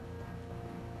get it.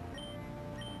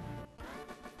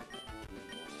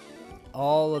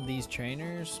 All of these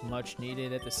trainers, much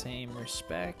needed at the same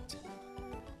respect.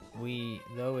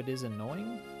 Though it is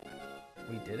annoying,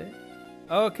 we did it.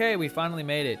 Okay, we finally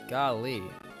made it. Golly.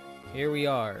 Here we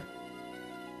are.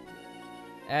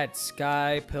 At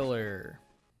Sky Pillar.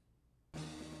 I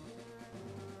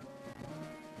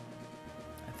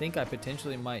think I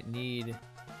potentially might need...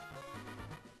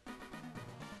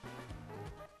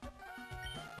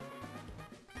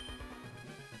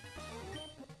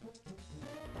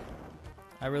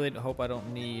 I really hope I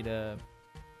don't need the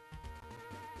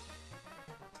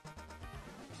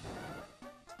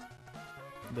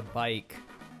bike.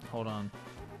 Hold on.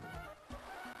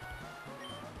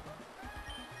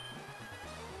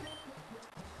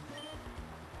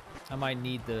 I might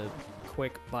need the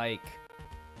quick bike,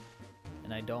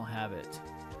 and I don't have it.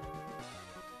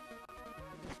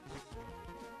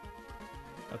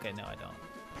 Okay, no, I don't.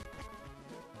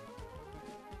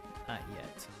 Not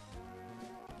yet.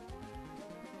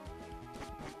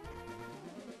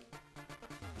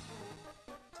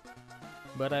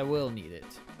 But I will need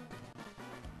it.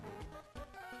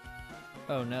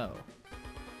 Oh no.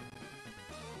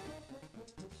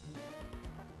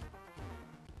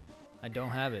 I don't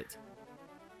have it.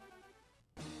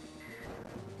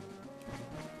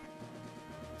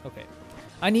 Okay.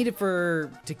 I need it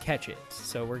to catch it,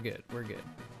 so we're good. We're good.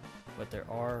 But there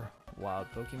are wild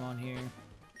Pokemon here.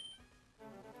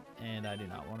 And I do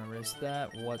not want to risk that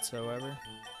whatsoever.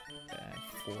 Okay, I have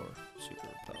 4 super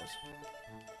repels.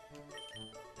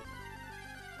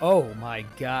 Oh my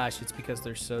gosh, it's because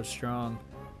they're so strong.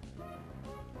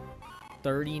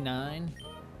 39?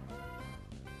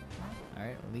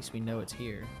 Alright, at least we know it's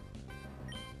here.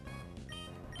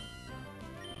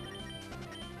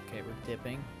 Okay, we're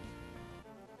dipping.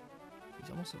 He's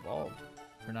almost evolved.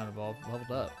 Or not evolved,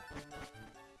 leveled up.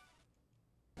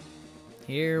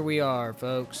 Here we are,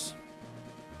 folks.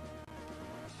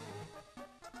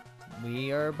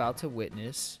 We are about to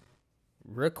witness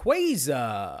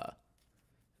Rayquaza,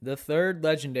 the 3rd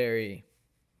legendary.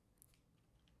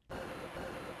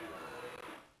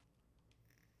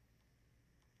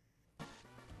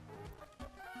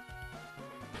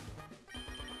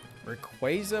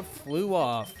 Rayquaza flew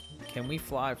off. Can we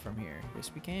fly from here?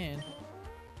 Yes, we can.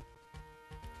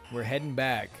 We're heading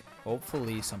back.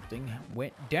 Hopefully something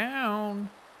went down.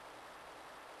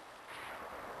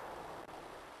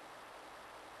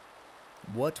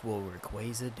 What will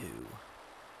Rayquaza do?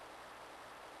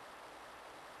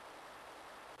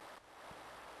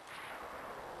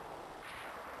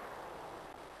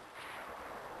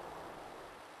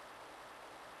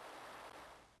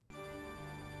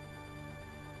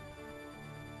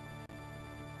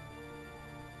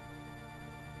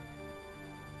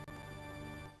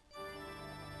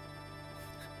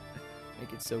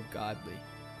 Make it so godly.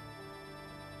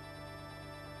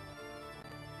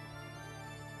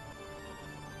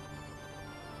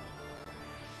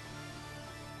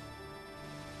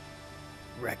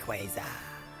 Rayquaza.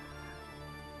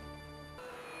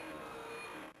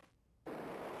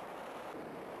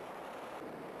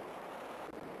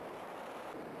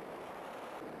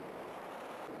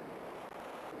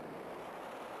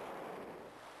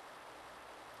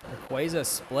 Rayquaza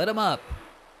split them up.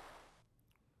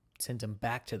 Sent them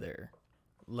back to their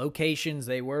locations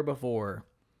they were before.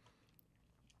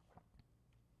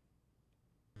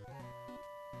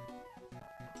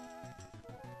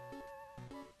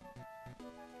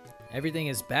 Everything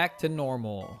is back to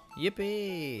normal.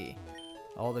 Yippee!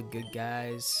 All the good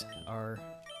guys are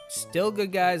still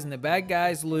good guys and the bad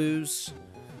guys lose.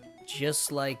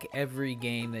 Just like every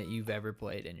game that you've ever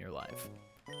played in your life.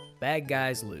 Bad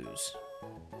guys lose.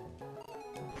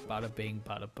 Bada bing,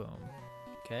 bada boom.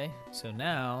 Okay, so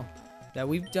now that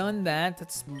we've done that,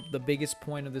 that's the biggest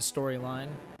point of the storyline.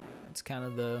 That's kind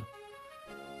of the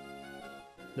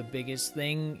biggest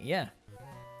thing, yeah,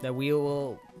 that we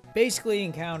will basically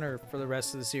encounter for the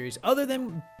rest of the series, other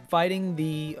than fighting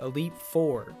the Elite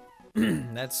Four.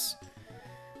 That's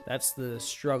the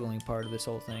struggling part of this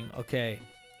whole thing. Okay,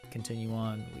 continue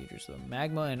on. Leaders of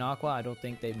Magma and Aqua, I don't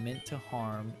think they meant to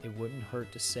harm. It wouldn't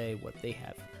hurt to say what they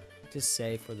have to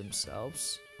say for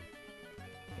themselves.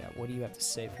 Yeah, what do you have to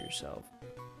say for yourself?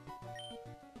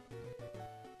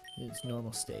 It's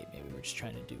normal state. Maybe we're just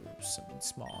trying to do something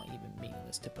small, even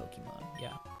meaningless to Pokemon.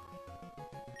 Yeah.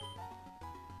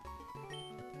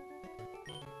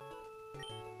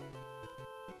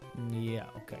 Yeah,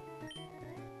 okay.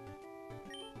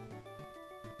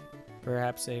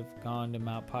 Perhaps they've gone to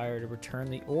Mount Pyre to return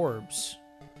the orbs.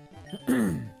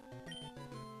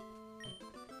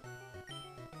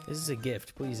 This is a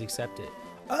gift. Please accept it.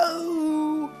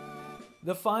 Oh!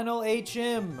 The final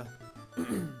HM!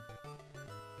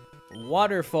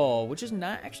 Waterfall, which is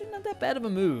actually not that bad of a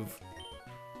move.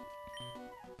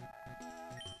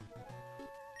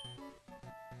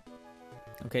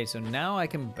 Okay, so now I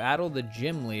can battle the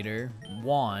gym leader,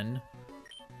 Juan.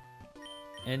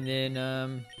 And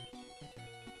then,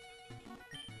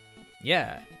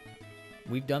 yeah.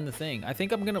 We've done the thing. I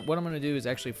think what I'm gonna do is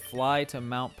actually fly to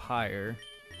Mount Pyre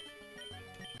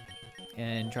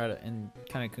and try to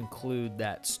kind of conclude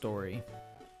that story.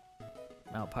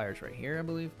 Mount Pyre's right here, I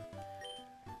believe.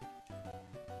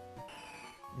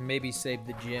 Maybe save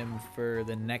the gym for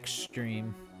the next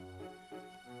stream.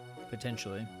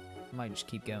 Potentially. Might just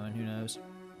keep going, who knows.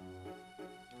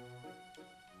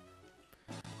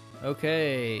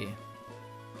 Okay.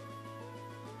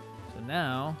 So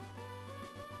now,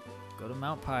 go to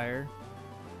Mount Pyre.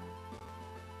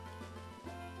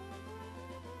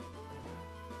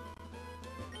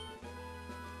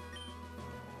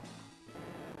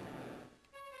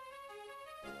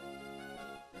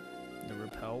 The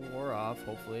repel wore off.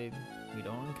 Hopefully we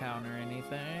don't encounter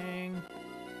anything.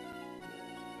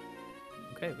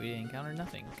 Okay, we encountered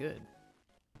nothing. Good.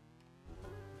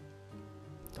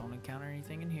 Don't encounter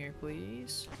anything in here,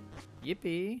 please.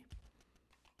 Yippee.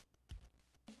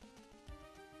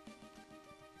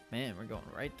 Man, we're going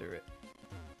right through it.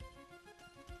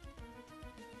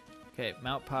 Okay,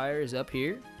 Mount Pyre is up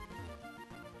here.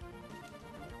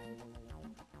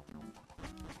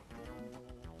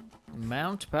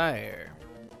 Mount Pyre.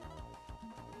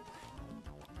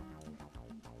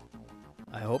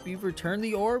 I hope you've returned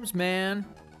the orbs, man.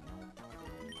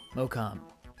 Mocom.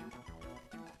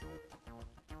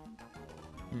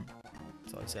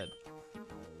 That's all I said.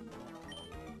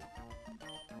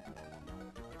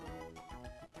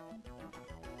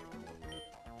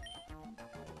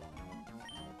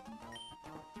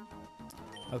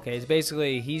 Okay, it's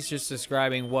basically, he's just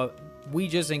describing what we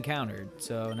just encountered.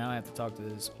 So now I have to talk to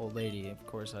this old lady. Of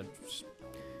course, I just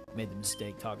made the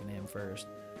mistake talking to him first.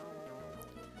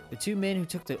 The two men who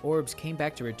took the orbs came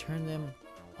back to return them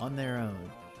on their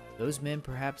own. Those men,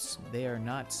 perhaps they are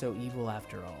not so evil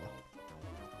after all.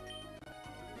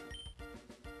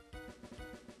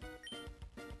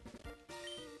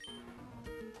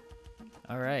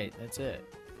 Alright, that's it.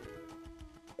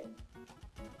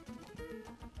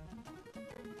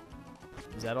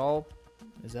 Is that all?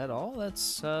 Is that all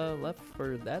that's left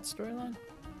for that storyline?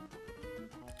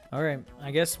 Alright,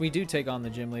 I guess we do take on the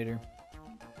gym leader.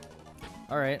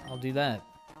 Alright, I'll do that.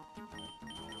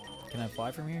 Can I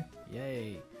fly from here?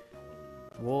 Yay.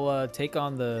 We'll take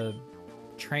on the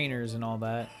trainers and all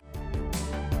that.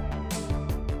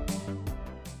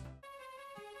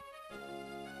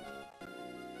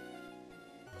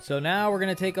 So now we're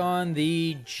going to take on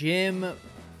the gym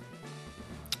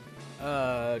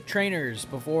trainers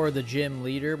before the gym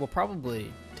leader. We'll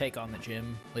probably take on the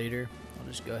gym leader. I'll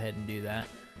just go ahead and do that.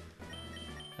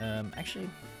 Actually,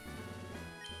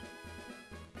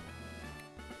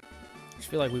 I just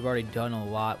feel like we've already done a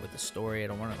lot with the story. I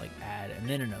don't want to like add and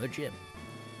then another gym.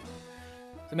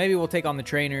 So maybe we'll take on the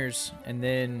trainers and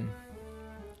then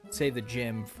save the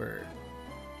gym for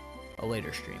a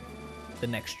later stream. The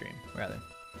next stream, rather.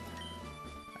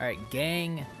 Alright,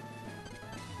 gang.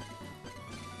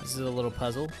 This is a little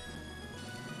puzzle.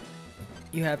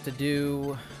 You have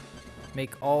to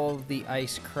make all of the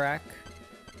ice crack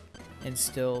and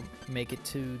still make it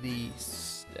to the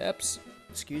steps.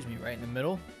 Excuse me, right in the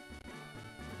middle.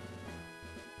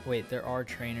 Wait, there are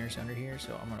trainers under here,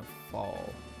 so I'm gonna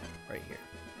fall right here.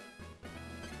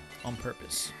 On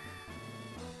purpose.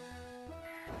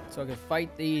 So I can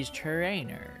fight these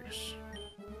trainers.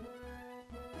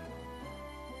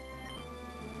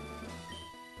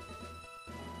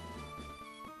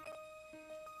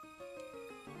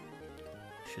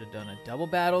 Should have done a double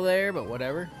battle there, but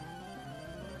whatever.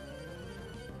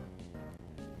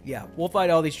 Yeah, we'll fight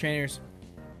all these trainers.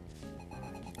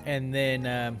 And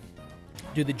then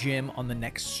do the gym on the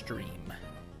next stream.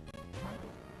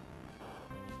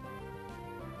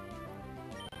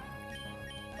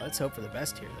 Let's hope for the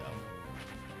best here,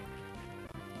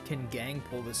 though. Can Gang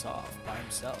pull this off by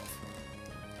himself?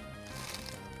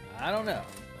 I don't know.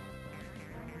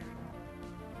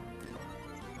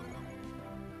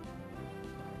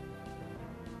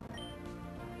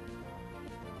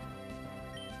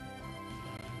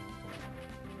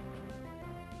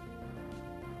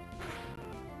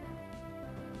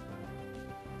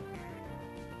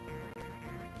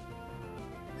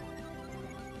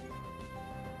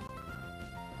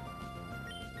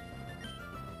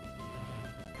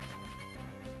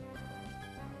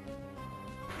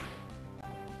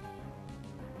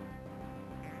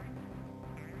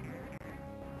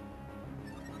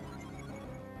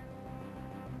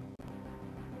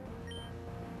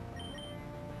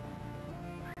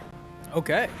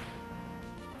 Okay.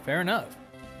 Fair enough.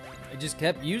 I just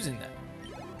kept using them.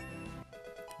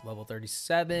 Level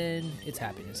 37. Its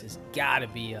happiness has got to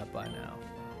be up by now.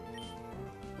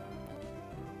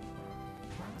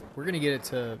 We're going to get it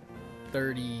to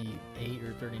 38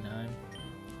 or 39.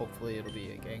 Hopefully it'll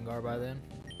be a Gengar by then.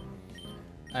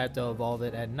 I have to evolve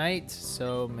it at night,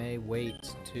 so may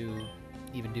wait to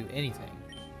even do anything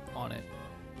on it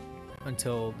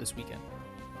until this weekend.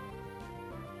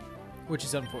 Which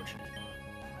is unfortunate.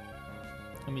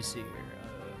 Let me see here.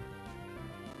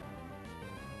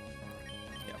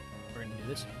 Yeah, we're gonna do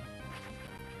this.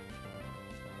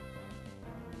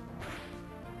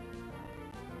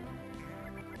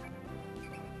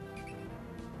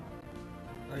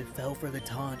 I fell for the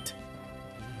taunt.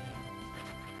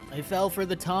 I fell for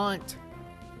the taunt.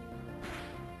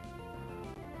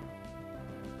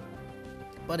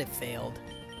 But it failed.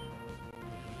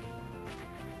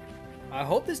 I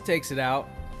hope this takes it out.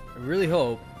 I really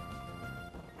hope.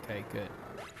 Okay, good.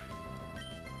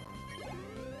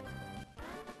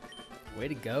 Way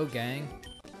to go, gang.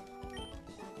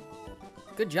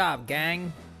 Good job,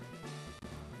 gang.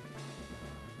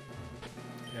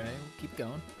 Okay, keep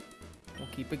going. We'll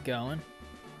keep it going.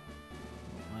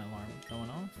 My alarm is going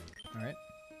off. Alright.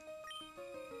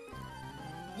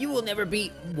 You will never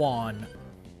beat Juan.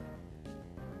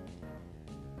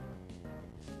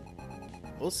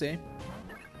 We'll see.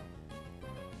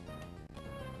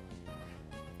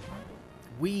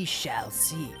 We shall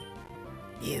see.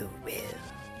 You will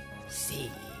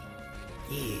see.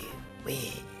 You will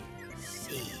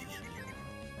see.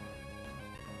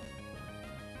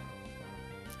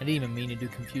 I didn't even mean to do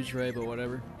Confuse Ray, but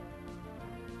whatever.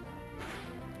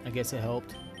 I guess it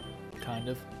helped. Kind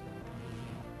of.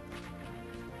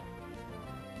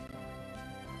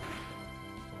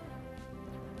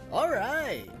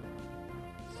 Alright!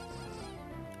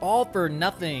 All for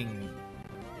nothing.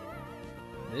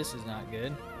 This is not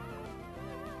good.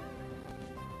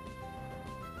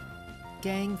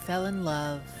 Gang fell in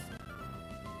love.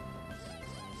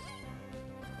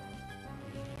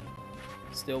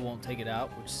 Still won't take it out,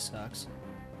 which sucks.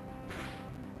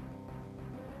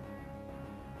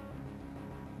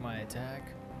 My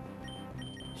attack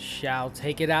shall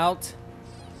take it out.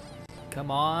 Come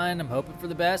on, I'm hoping for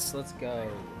the best. Let's go.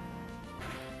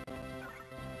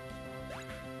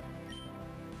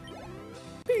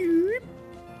 Beep.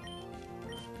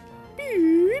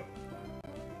 Beep.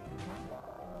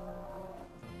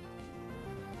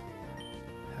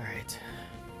 All right.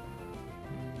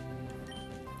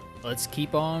 Let's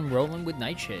keep on rolling with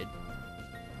Nightshade.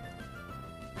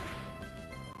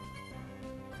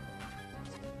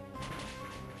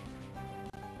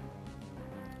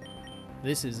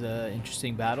 This is an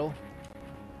interesting battle.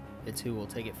 It's who will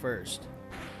take it first.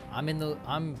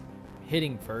 I'm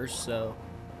hitting first, so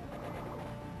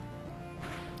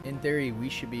in theory we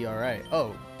should be all right.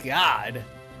 Oh God!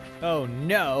 Oh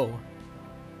no!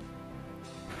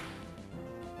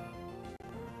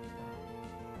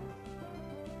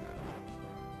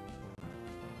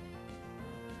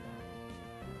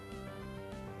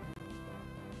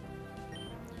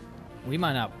 We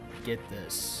might not get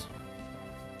this.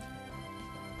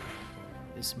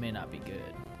 This may not be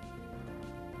good.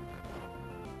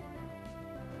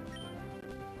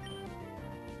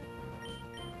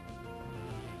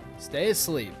 Stay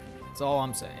asleep. That's all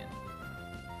I'm saying.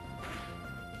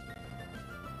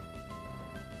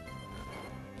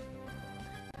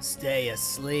 Stay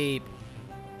asleep.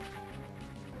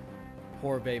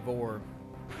 Poor Vavor.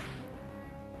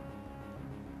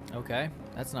 Okay,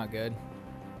 that's not good.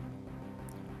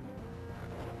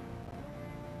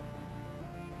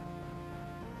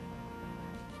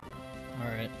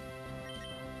 Alright.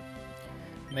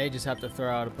 May just have to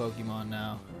throw out a Pokemon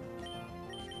now.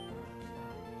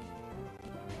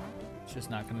 It's just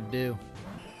not gonna do.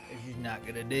 It's just not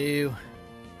gonna do.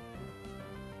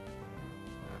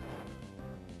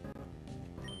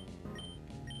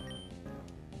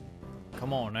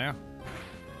 Come on now.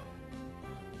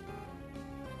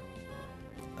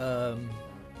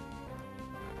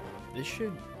 This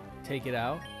should take it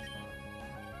out.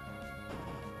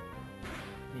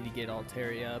 Need to get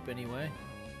Altaria up anyway.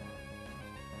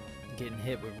 Getting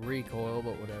hit with recoil,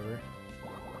 but whatever.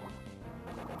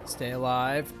 Stay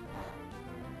alive.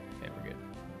 Okay, we're good.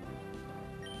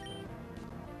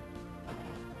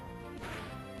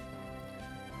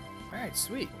 Alright,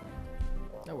 sweet.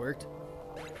 That worked.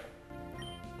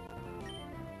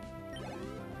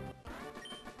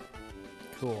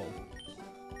 Cool.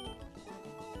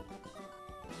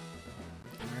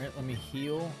 Alright, let me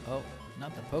heal. Oh,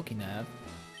 not the Pokénav.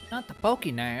 Not the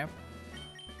Pokénav.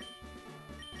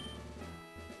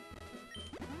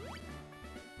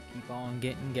 Keep on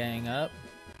getting gang up.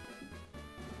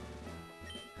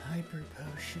 Hyper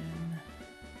Potion.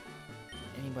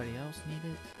 Anybody else need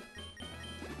it?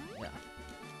 Yeah.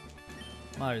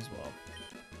 Might as well.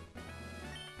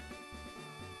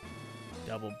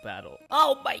 Double battle.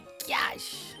 Oh my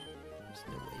gosh! There's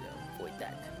no way to avoid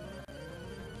that.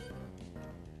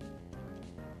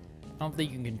 I don't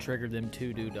think you can trigger them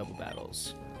to do double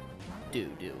battles. Do.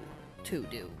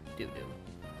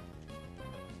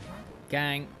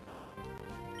 Gang.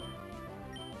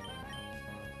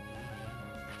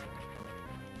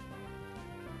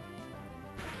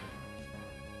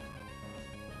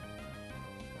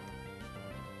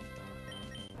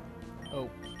 Oh,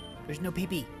 There's no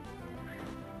PP.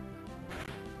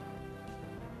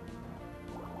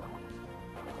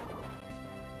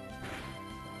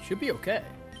 should be okay.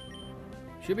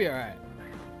 Should be alright.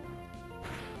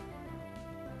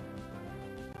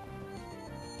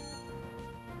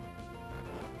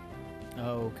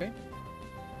 Okay.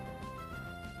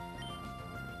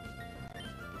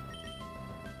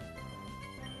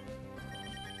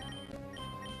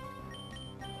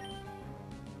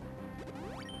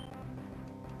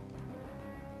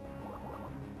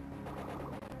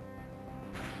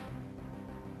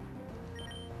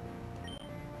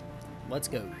 Let's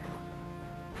go.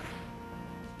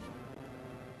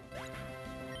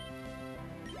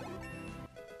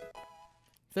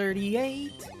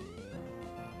 $38.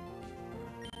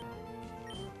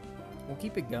 We'll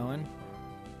keep it going.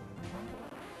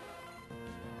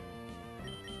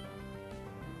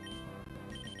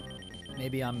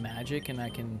 Maybe I'm magic and I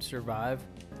can survive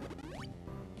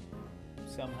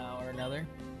somehow or another.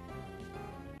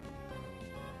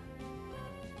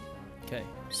 Okay,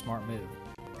 smart move.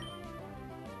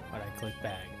 Why'd I click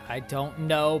bag? I don't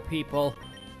know, people.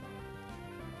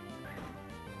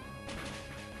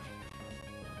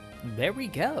 There we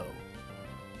go.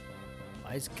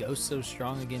 Why is Ghost so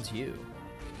strong against you?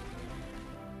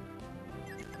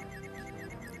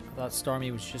 I thought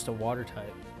Starmie was just a water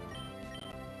type.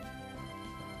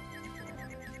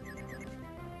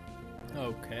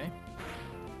 Okay.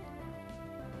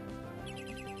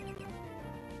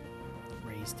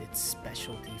 Raised its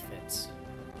special defense.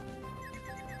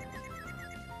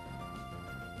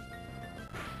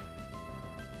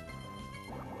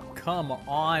 Come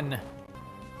on.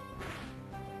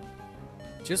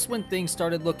 Just when things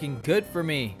started looking good for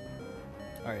me.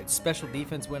 Alright, special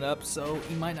defense went up, so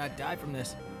he might not die from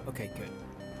this. Okay, good.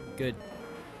 Good.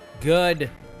 Good.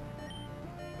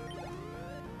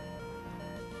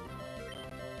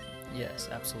 Yes,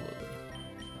 absolutely.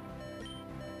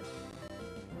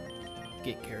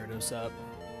 Get Gyarados up.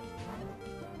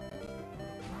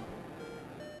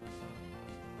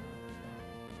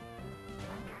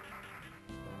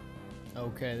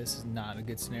 Okay, this is not a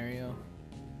good scenario.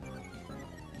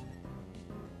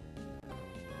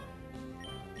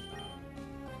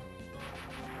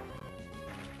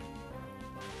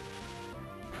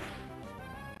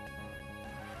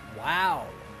 Wow.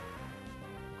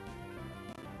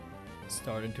 It's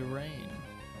starting to rain.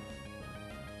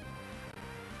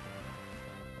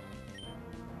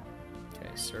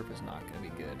 Okay, surf is not going to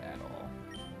be good at all.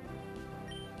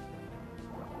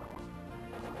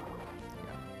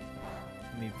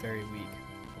 I mean, very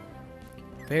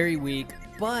weak. Very weak,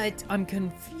 but I'm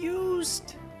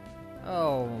confused.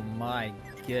 Oh my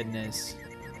goodness.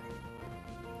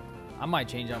 I might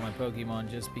change out my Pokemon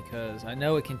just because I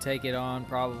know it can take it on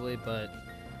probably, but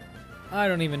I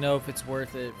don't even know if it's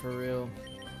worth it for real.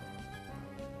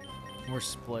 We're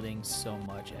splitting so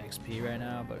much XP right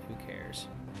now, but who cares?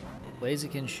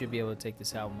 Blaziken should be able to take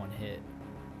this out in one hit.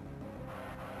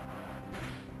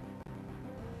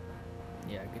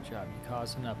 Yeah, good job. You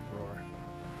caused an uproar.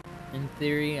 In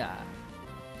theory,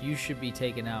 you should be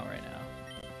taken out right now.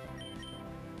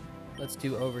 Let's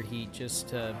do overheat just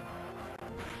to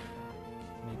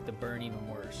make the burn even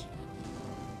worse.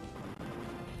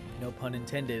 No pun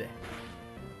intended.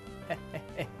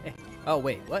 Oh,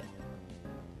 wait, what?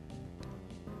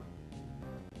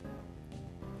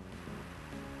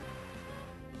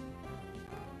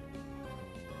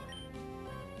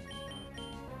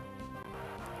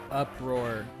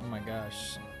 Uproar. Oh my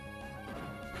gosh.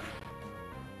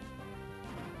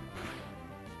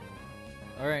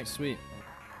 Alright, sweet.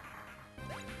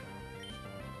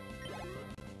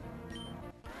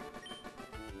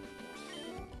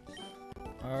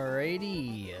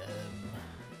 Alrighty.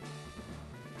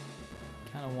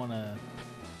 Kind of want to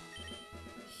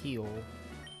heal.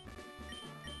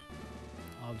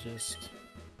 I'll just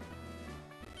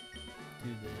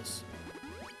do this.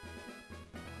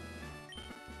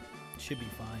 Should be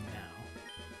fine now.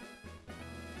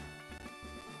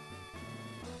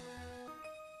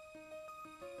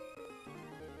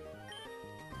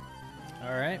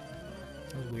 All right.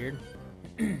 That was weird.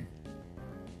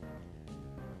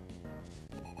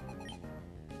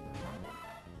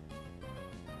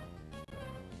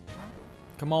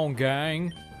 Come on,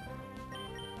 gang.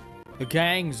 The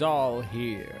gang's all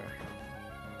here.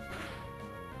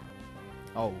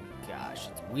 Oh, gosh,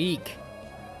 it's weak.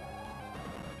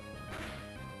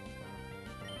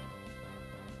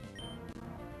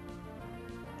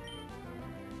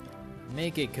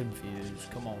 Make it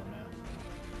confused. Come on now.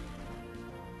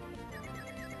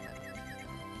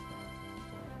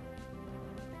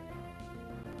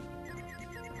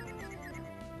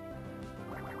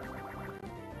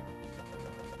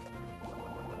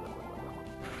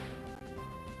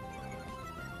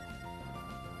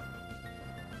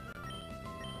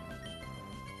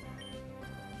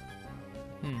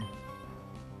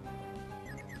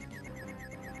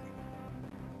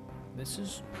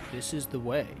 This is the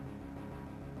way.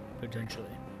 Potentially.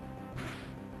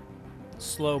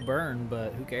 Slow burn,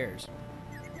 but who cares?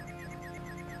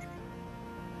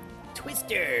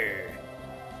 Twister!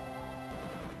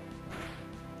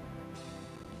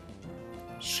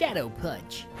 Shadow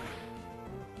Punch.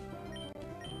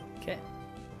 Okay.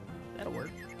 That'll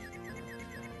work.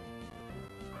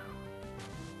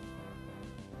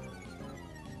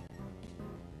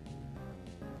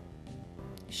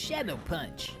 Shadow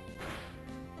Punch.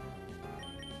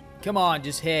 Come on,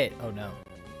 just hit. Oh no.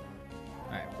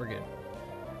 Alright, we're good.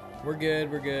 We're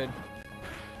good, we're good.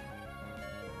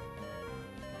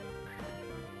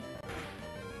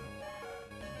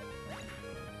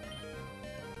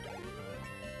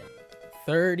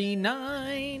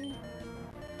 $39.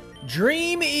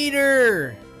 Dream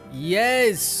Eater!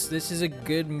 Yes! This is a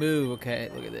good move.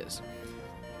 Okay, look at this.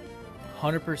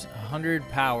 100%, 100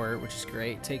 power, which is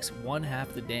great. Takes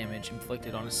 1/2 the damage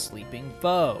inflicted on a sleeping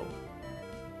foe.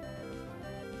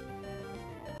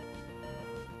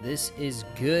 This is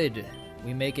good.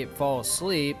 We make it fall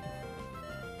asleep.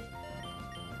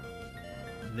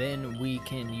 Then we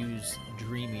can use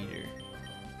Dream Eater.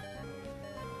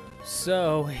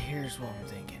 So, here's what I'm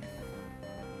thinking.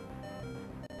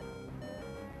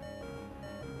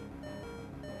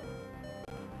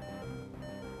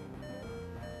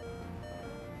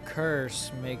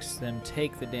 Curse makes them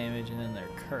take the damage and then they're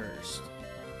cursed.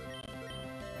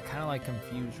 I kind of like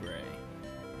Confuse Ray.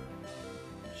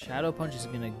 Shadow Punch is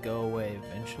going to go away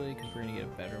eventually because we're going to get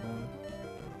a better one.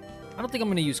 I don't think I'm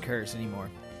going to use Curse anymore.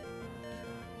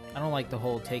 I don't like the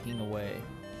whole taking away.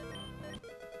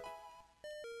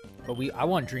 But I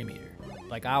want Dream Eater.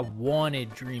 Like, I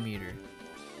wanted Dream Eater.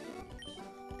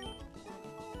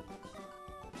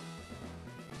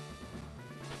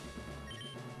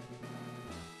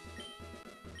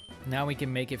 Now we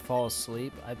can make it fall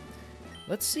asleep.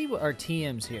 Let's see what our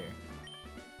TM's here.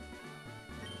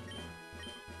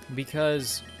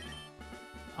 Because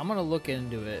I'm gonna look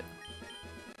into it.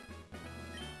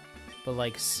 But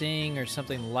like Sing or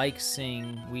something like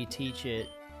Sing, we teach it.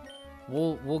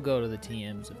 We'll go to the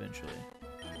TMs eventually.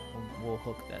 We'll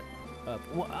hook that up.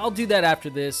 Well, I'll do that after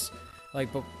this. Like,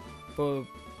 but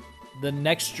the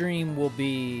next stream will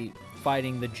be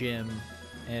fighting the gym,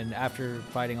 and after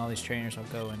fighting all these trainers, I'll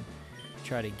go and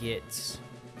try to get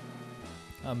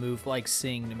a move like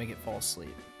Sing to make it fall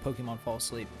asleep. Pokemon fall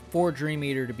asleep for Dream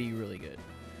Eater to be really good.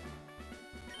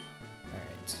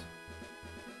 Alright.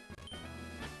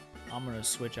 I'm gonna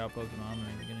switch out Pokemon. I'm not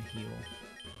even gonna heal.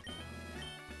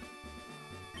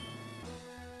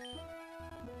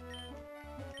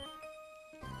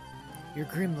 Your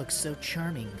Grim looks so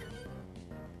charming.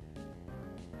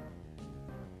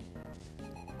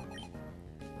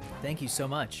 Thank you so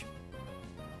much.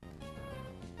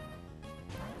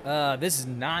 This is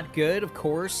not good, of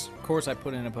course. Of course I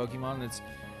put in a Pokemon that's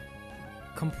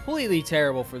completely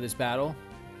terrible for this battle.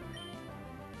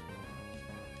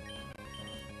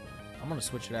 I'm gonna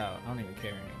switch it out. I don't even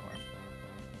care anymore.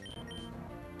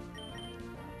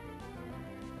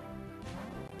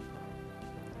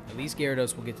 At least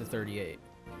Gyarados will get to 38.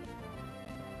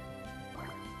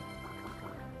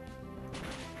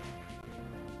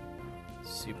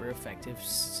 Super effective,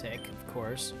 sick, of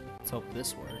course. Let's hope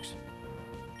this works.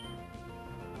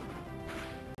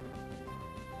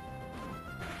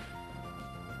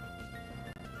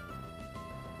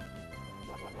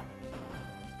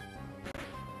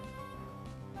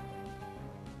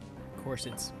 Of course,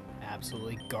 it's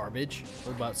absolutely garbage.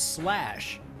 What about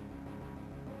Slash?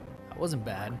 That wasn't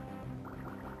bad.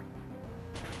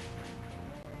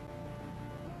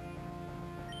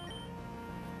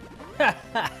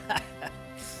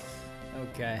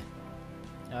 Okay.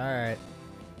 Alright.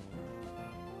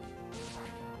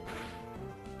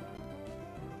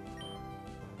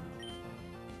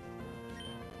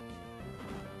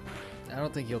 I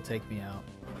don't think he'll take me out.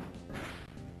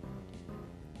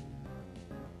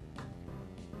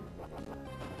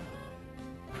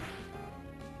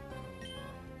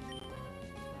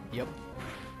 Yep.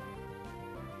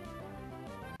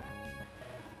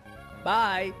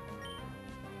 Bye.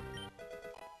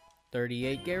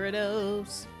 38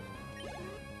 Gyarados.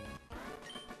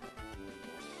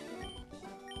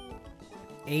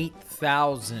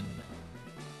 8,000.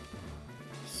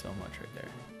 So much right there.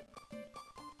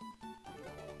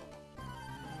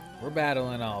 We're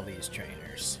battling all these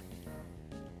trainers.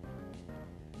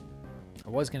 I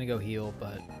was gonna go heal,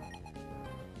 but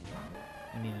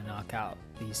I need to knock out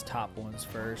these top ones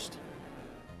first.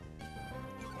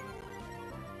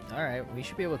 Alright, we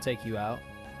should be able to take you out.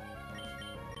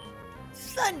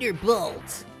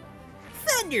 Thunderbolt!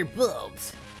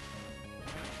 Thunderbolt!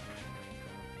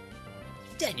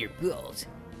 Thunderbolt!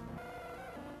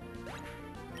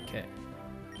 Okay.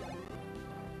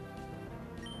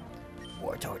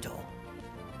 War Turtle.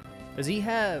 Does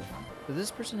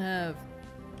this person have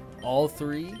all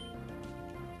three?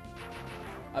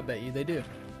 I bet you they do.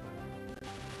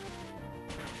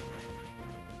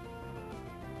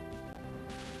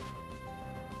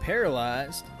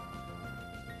 Paralyzed.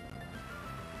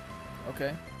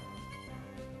 Okay.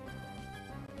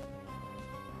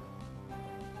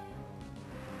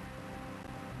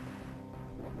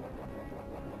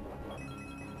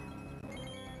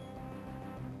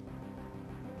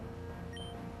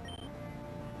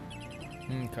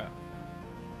 Okay.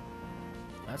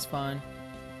 That's fine.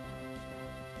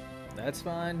 That's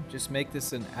fine. Just make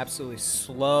this an absolutely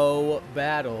slow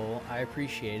battle. I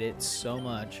appreciate it so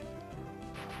much.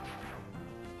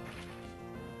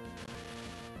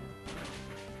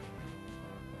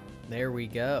 There we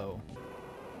go.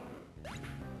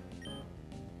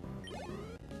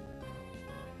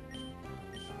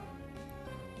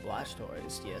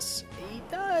 Blastoise, yes, he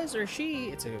does, or she.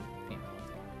 It's a female, I think.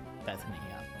 Bethany,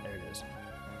 yeah, there it is.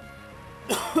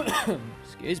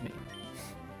 Excuse me.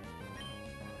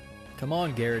 Come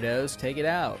on, Gyarados, take it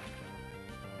out.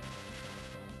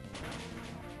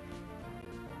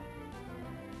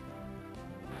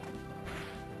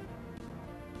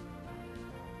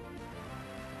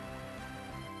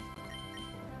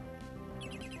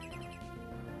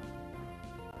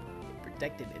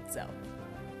 Protected itself.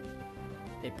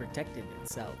 It protected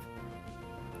itself.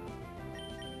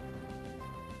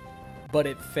 But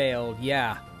it failed,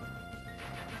 yeah.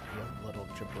 You little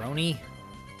jabroni.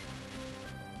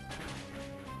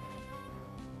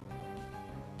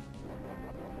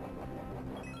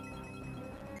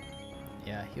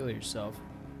 Yeah, heal yourself.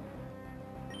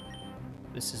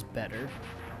 This is better.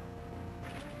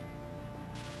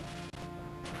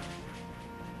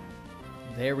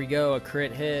 There we go, a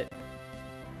crit hit.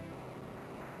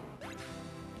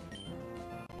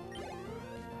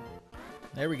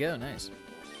 There we go, nice.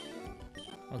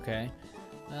 Okay.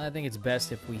 I think it's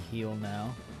best if we heal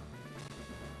now.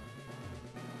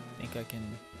 I think I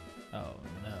can... Oh,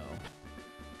 no.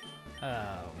 Oh,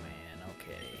 man,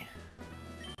 okay.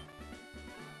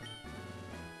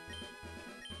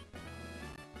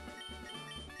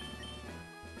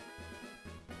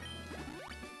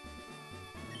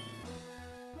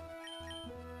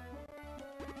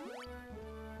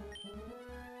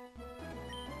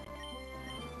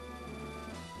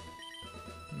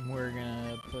 We're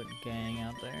gonna put Gang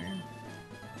out there.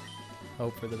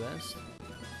 Hope for the best.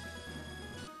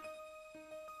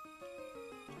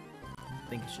 I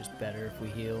think it's just better if we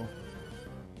heal.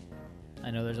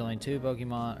 I know there's only two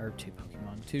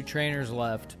trainers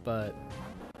left, but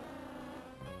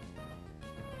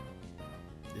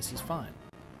this is fine.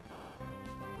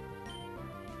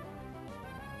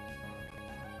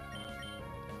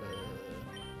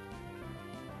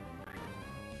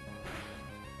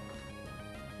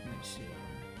 Let me see.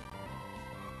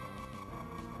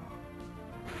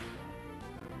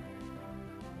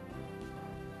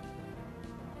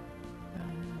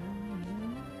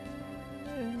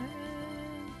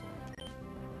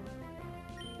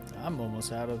 I'm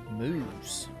almost out of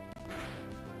moves.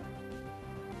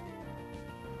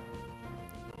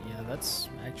 Yeah, that's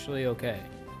actually okay.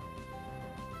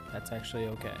 That's actually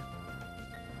okay.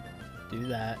 Do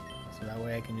that, so that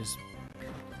way I can just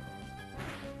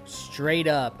straight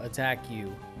up attack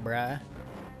you, bruh.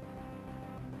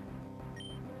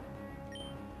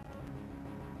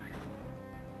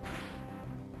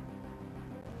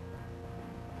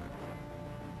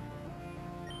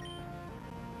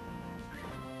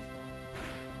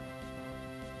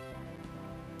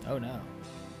 Oh no.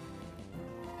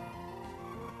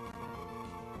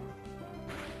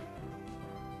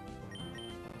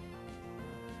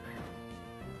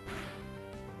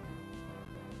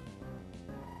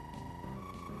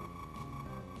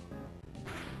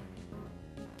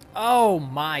 Oh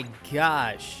my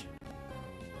gosh.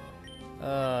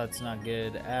 It's not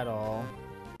good at all.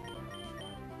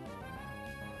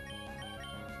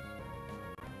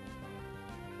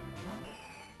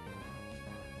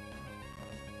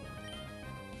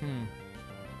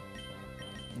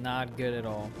 Not good at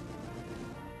all.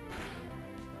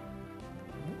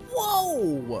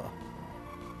 Whoa!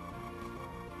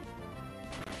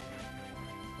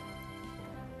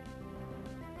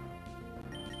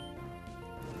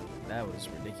 That was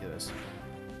ridiculous.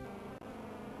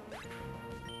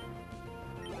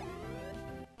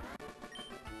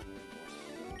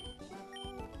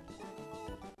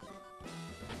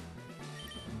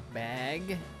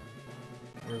 Bag.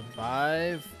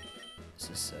 Revive. This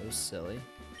is so silly.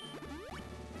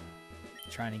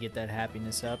 Trying to get that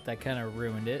happiness up. That kind of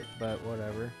ruined it, but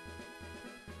whatever.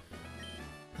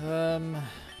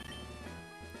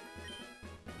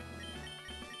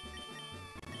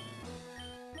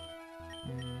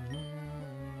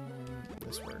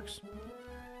 This works.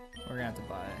 We're gonna have to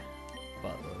buy a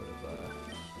buttload of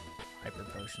hyper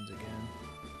potions again.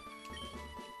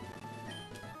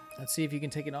 Let's see if you can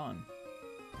take it on.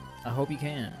 I hope you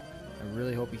can. I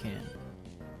really hope you can.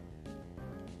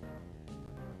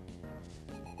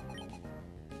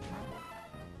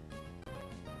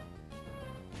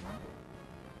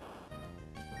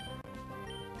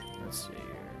 Let's see here.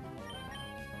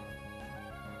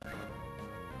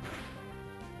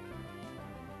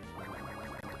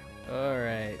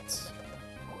 Alright.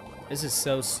 This is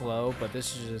so slow, but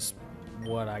this is just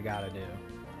what I gotta do.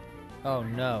 Oh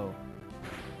no.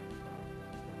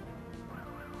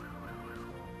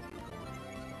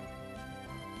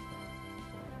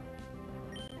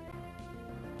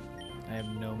 I have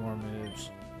no more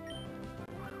moves.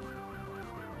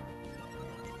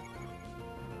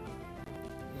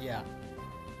 Yeah.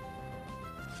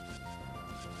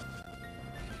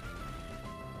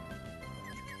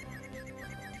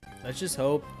 Let's just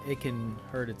hope it can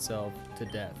hurt itself to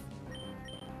death.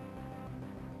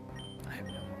 I have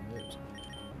no more moves.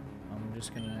 I'm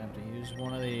just gonna have to use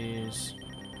one of these.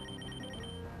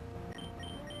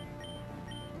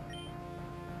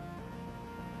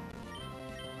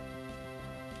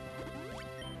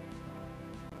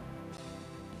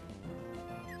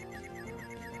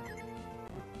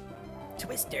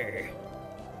 Twister.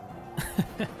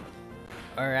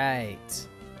 All right.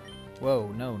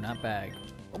 Whoa, no, not bag.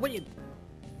 Oh, what are you?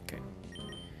 Okay.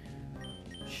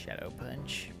 Shadow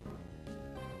punch.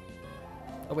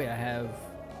 Oh wait, I have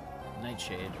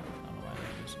Nightshade. I don't know why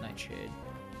I use Nightshade.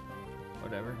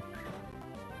 Whatever.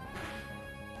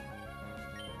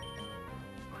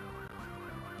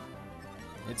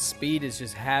 Its speed is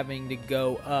just having to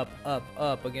go up, up,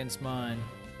 up against mine.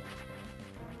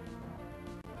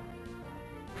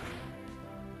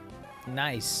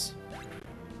 Nice.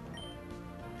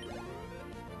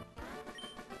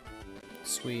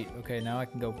 Sweet. Okay, now I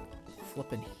can go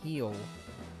flip and heal.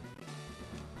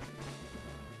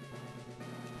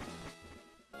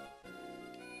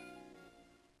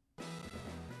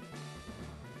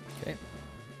 Okay.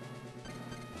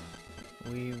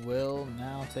 We will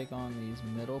now take on these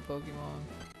middle Pokemon.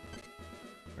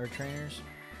 Or trainers.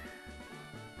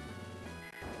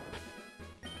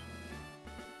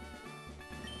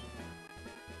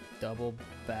 Double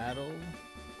battle.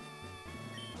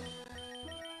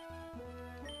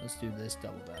 Let's do this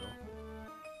double battle.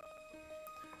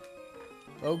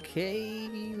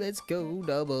 Okay, let's go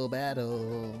double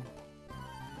battle.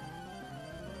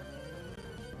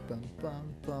 Bum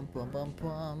bum bum bum bum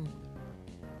bum.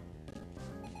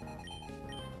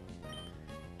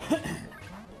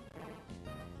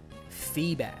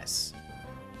 Feebas.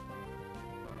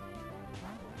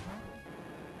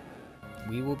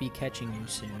 We will be catching you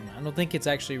soon. I don't think it's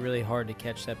actually really hard to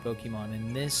catch that Pokemon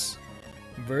in this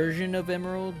version of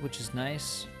Emerald, which is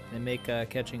nice. They make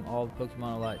catching all the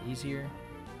Pokemon a lot easier.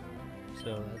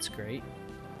 So that's great.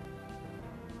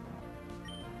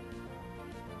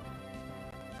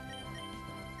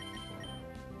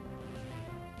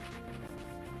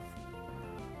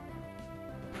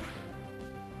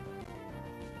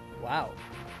 Wow.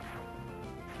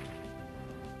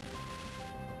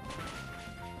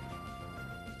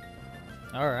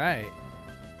 All right.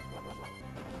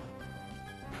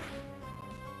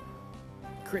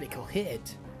 Critical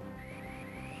hit.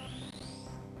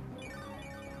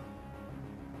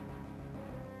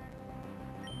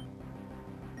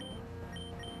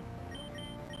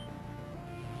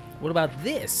 What about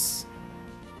this?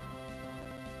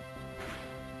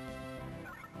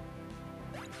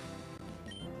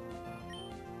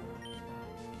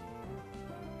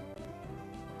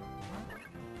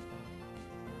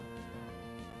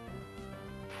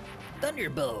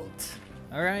 Thunderbolt.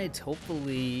 All right,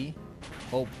 hopefully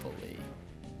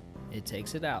it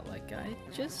takes it out like I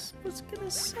just was gonna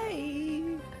say.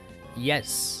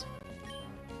 Yes.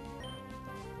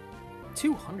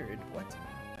 200, what?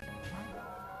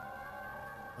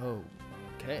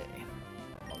 Okay.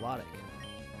 Melodic.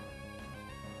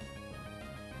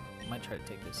 Might try to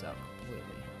take this out completely.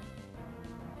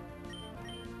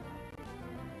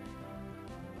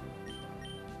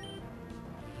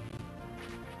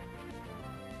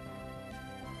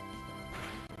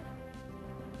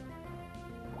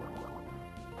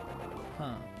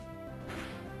 Huh.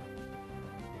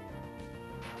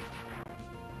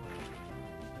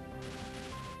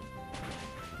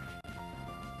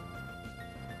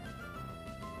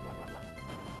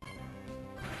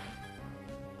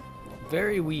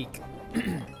 Very weak.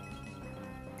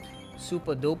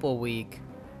 Super duper weak.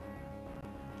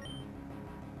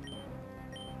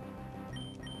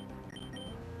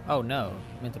 Oh no,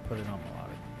 I meant to put it on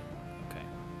melodic. Okay,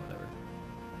 whatever.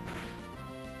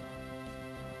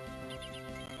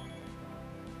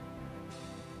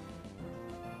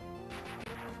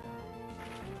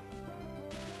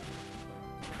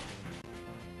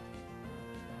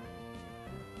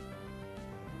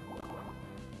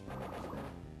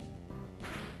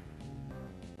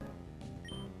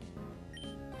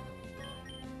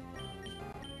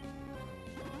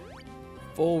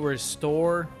 Full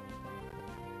restore.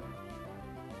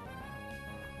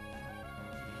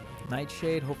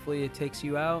 Nightshade, hopefully it takes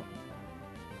you out.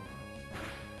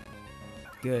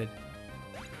 Good.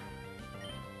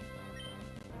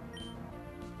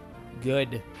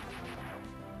 Good.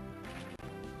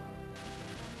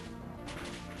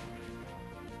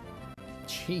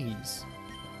 Jeez.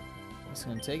 It's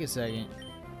gonna take a second.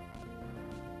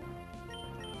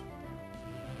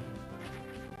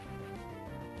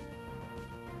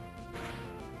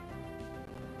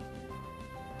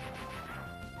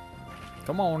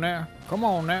 Come on now. Come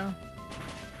on now.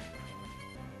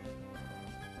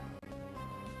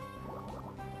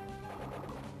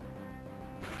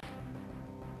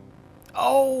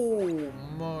 Oh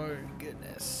my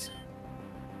goodness.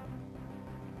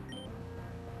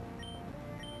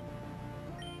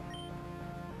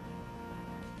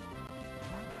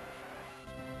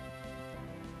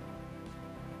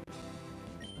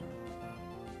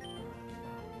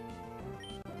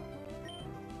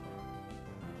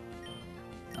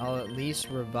 I'll at least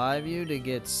revive you to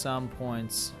get some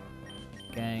points,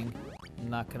 gang. I'm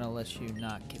not gonna let you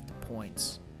not get the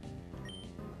points,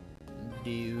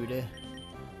 dude.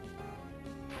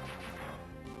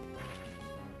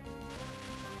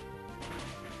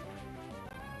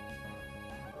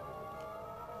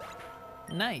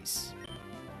 Nice.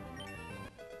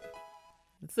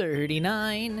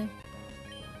 39.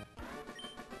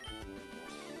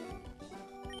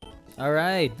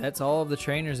 Alright, that's all of the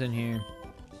trainers in here.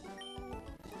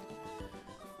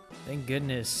 Thank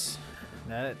goodness.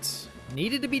 That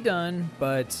needed to be done,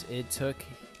 but it took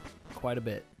quite a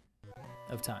bit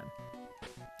of time.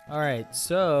 Alright,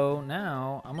 so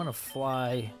now I'm gonna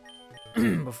fly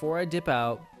before I dip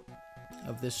out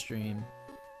of this stream.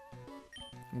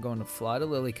 I'm going to fly to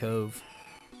Lily Cove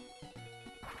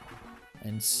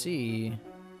and see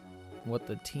what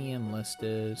the TM list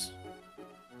is.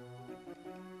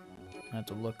 I have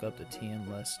to look up the TM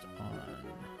list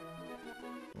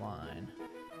online.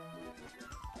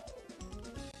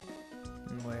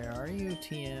 Where are you,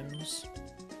 TMs?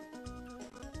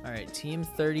 Alright, Team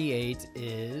 38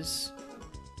 is...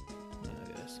 Look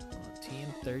at this.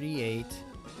 Team 38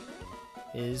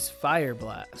 is Fire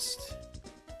Blast.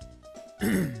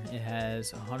 It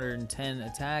has 110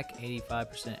 attack,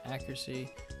 85% accuracy.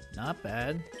 Not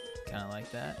bad. Kind of like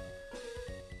that.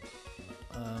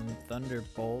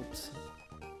 Thunderbolt.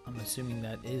 I'm assuming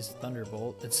that is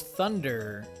Thunderbolt. It's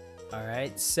Thunder.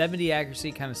 Alright, 70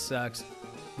 accuracy kind of sucks,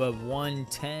 but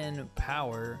 110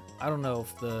 power. I don't know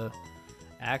if the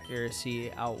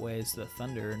accuracy outweighs the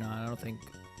thunder or not. I don't think,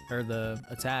 or the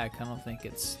attack, I don't think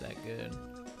it's that good.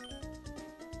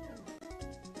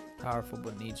 Powerful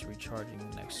but needs recharging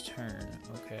the next turn.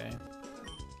 Okay.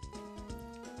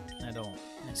 I don't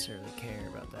necessarily care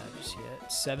about that just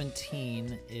yet.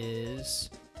 17 is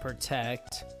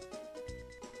Protect.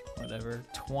 Whatever.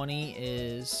 20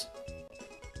 is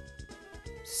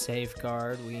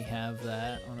Safeguard. We have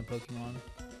that on a Pokemon.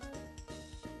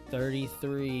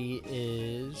 33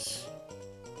 is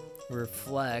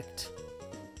Reflect.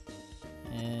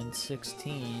 And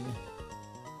 16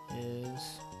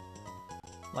 is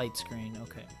Light Screen.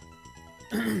 Okay.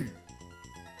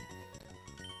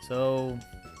 So,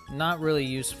 not really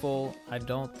useful. I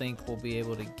don't think we'll be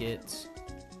able to get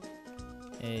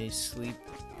a sleep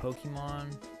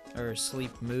Pokemon or a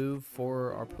sleep move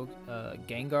for our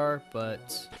Gengar,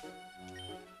 but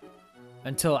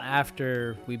until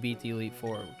after we beat the Elite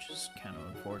Four, which is kind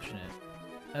of unfortunate.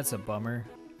 That's a bummer.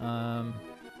 I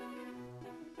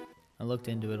looked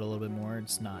into it a little bit more.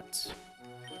 It's not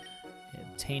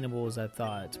attainable as I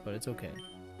thought, but it's okay.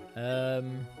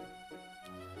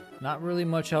 Not really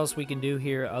much else we can do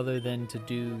here other than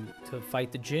to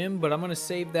fight the gym, but I'm gonna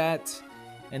save that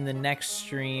in the next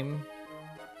stream.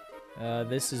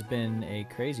 This has been a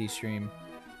crazy stream.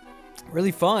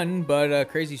 Really fun, but a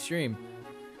crazy stream.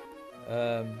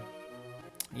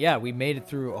 Yeah, we made it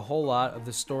through a whole lot of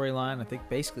the storyline. I think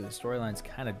basically the storyline's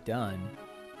kind of done,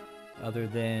 other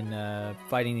than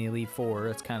fighting the Elite Four.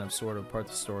 That's kind of sort of part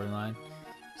of the storyline.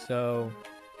 So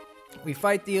we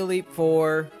fight the Elite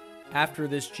Four after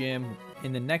this gym.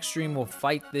 In the next stream, we'll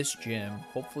fight this gym,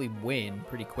 hopefully win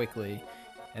pretty quickly,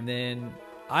 and then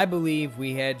I believe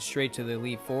we head straight to the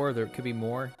Elite Four. There could be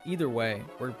more. Either way,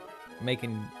 we're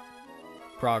making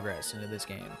progress into this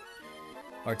game.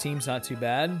 Our team's not too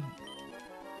bad.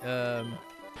 Yeah,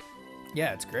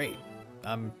 it's great.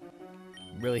 I'm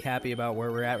really happy about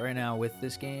where we're at right now with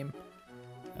this game.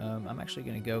 I'm actually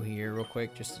going to go here real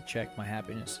quick just to check my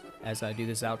happiness as I do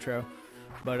this outro.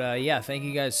 But yeah, thank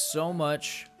you guys so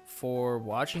much for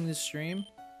watching this stream.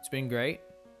 It's been great.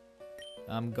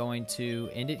 I'm going to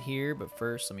end it here, but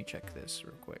first let me check this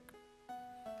real quick.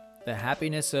 The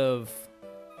happiness of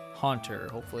Haunter.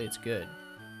 Hopefully it's good.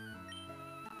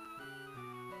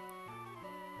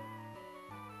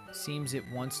 Seems it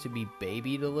wants to be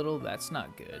babied a little. That's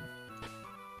not good.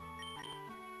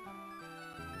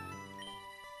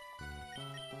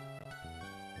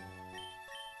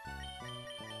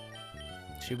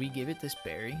 Should we give it this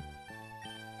berry?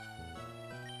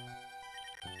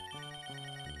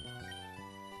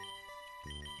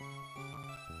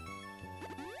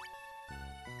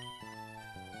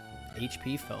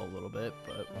 HP fell a little bit,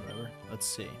 but whatever. Let's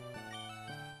see.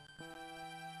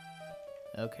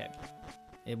 Okay.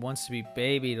 It wants to be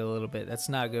babied a little bit. That's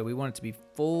not good. We want it to be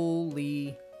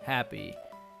fully happy.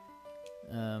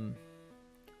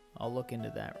 I'll look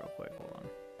into that real quick. Hold on.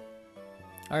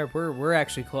 All right, we're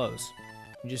actually close.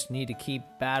 We just need to keep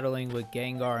battling with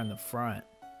Gengar in the front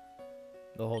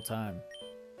the whole time,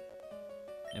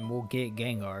 and we'll get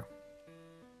Gengar.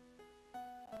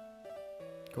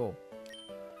 Cool.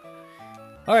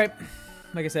 All right,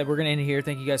 like I said, we're gonna end it here.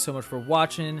 Thank you guys so much for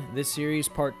watching this series,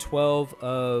 part 12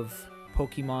 of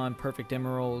Pokemon Perfect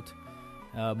Emerald.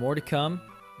 More to come.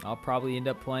 I'll probably end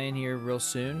up playing here real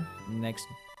soon, next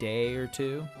day or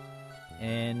two.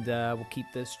 And we'll keep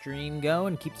the stream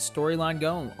going, keep the storyline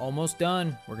going. Almost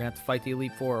done. We're going to have to fight the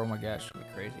Elite Four. Oh my gosh, it'll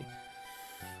be crazy.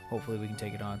 Hopefully we can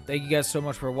take it on. Thank you guys so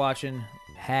much for watching.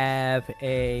 Have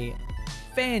a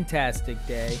fantastic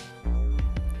day.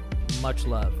 Much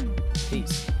love.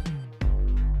 Peace.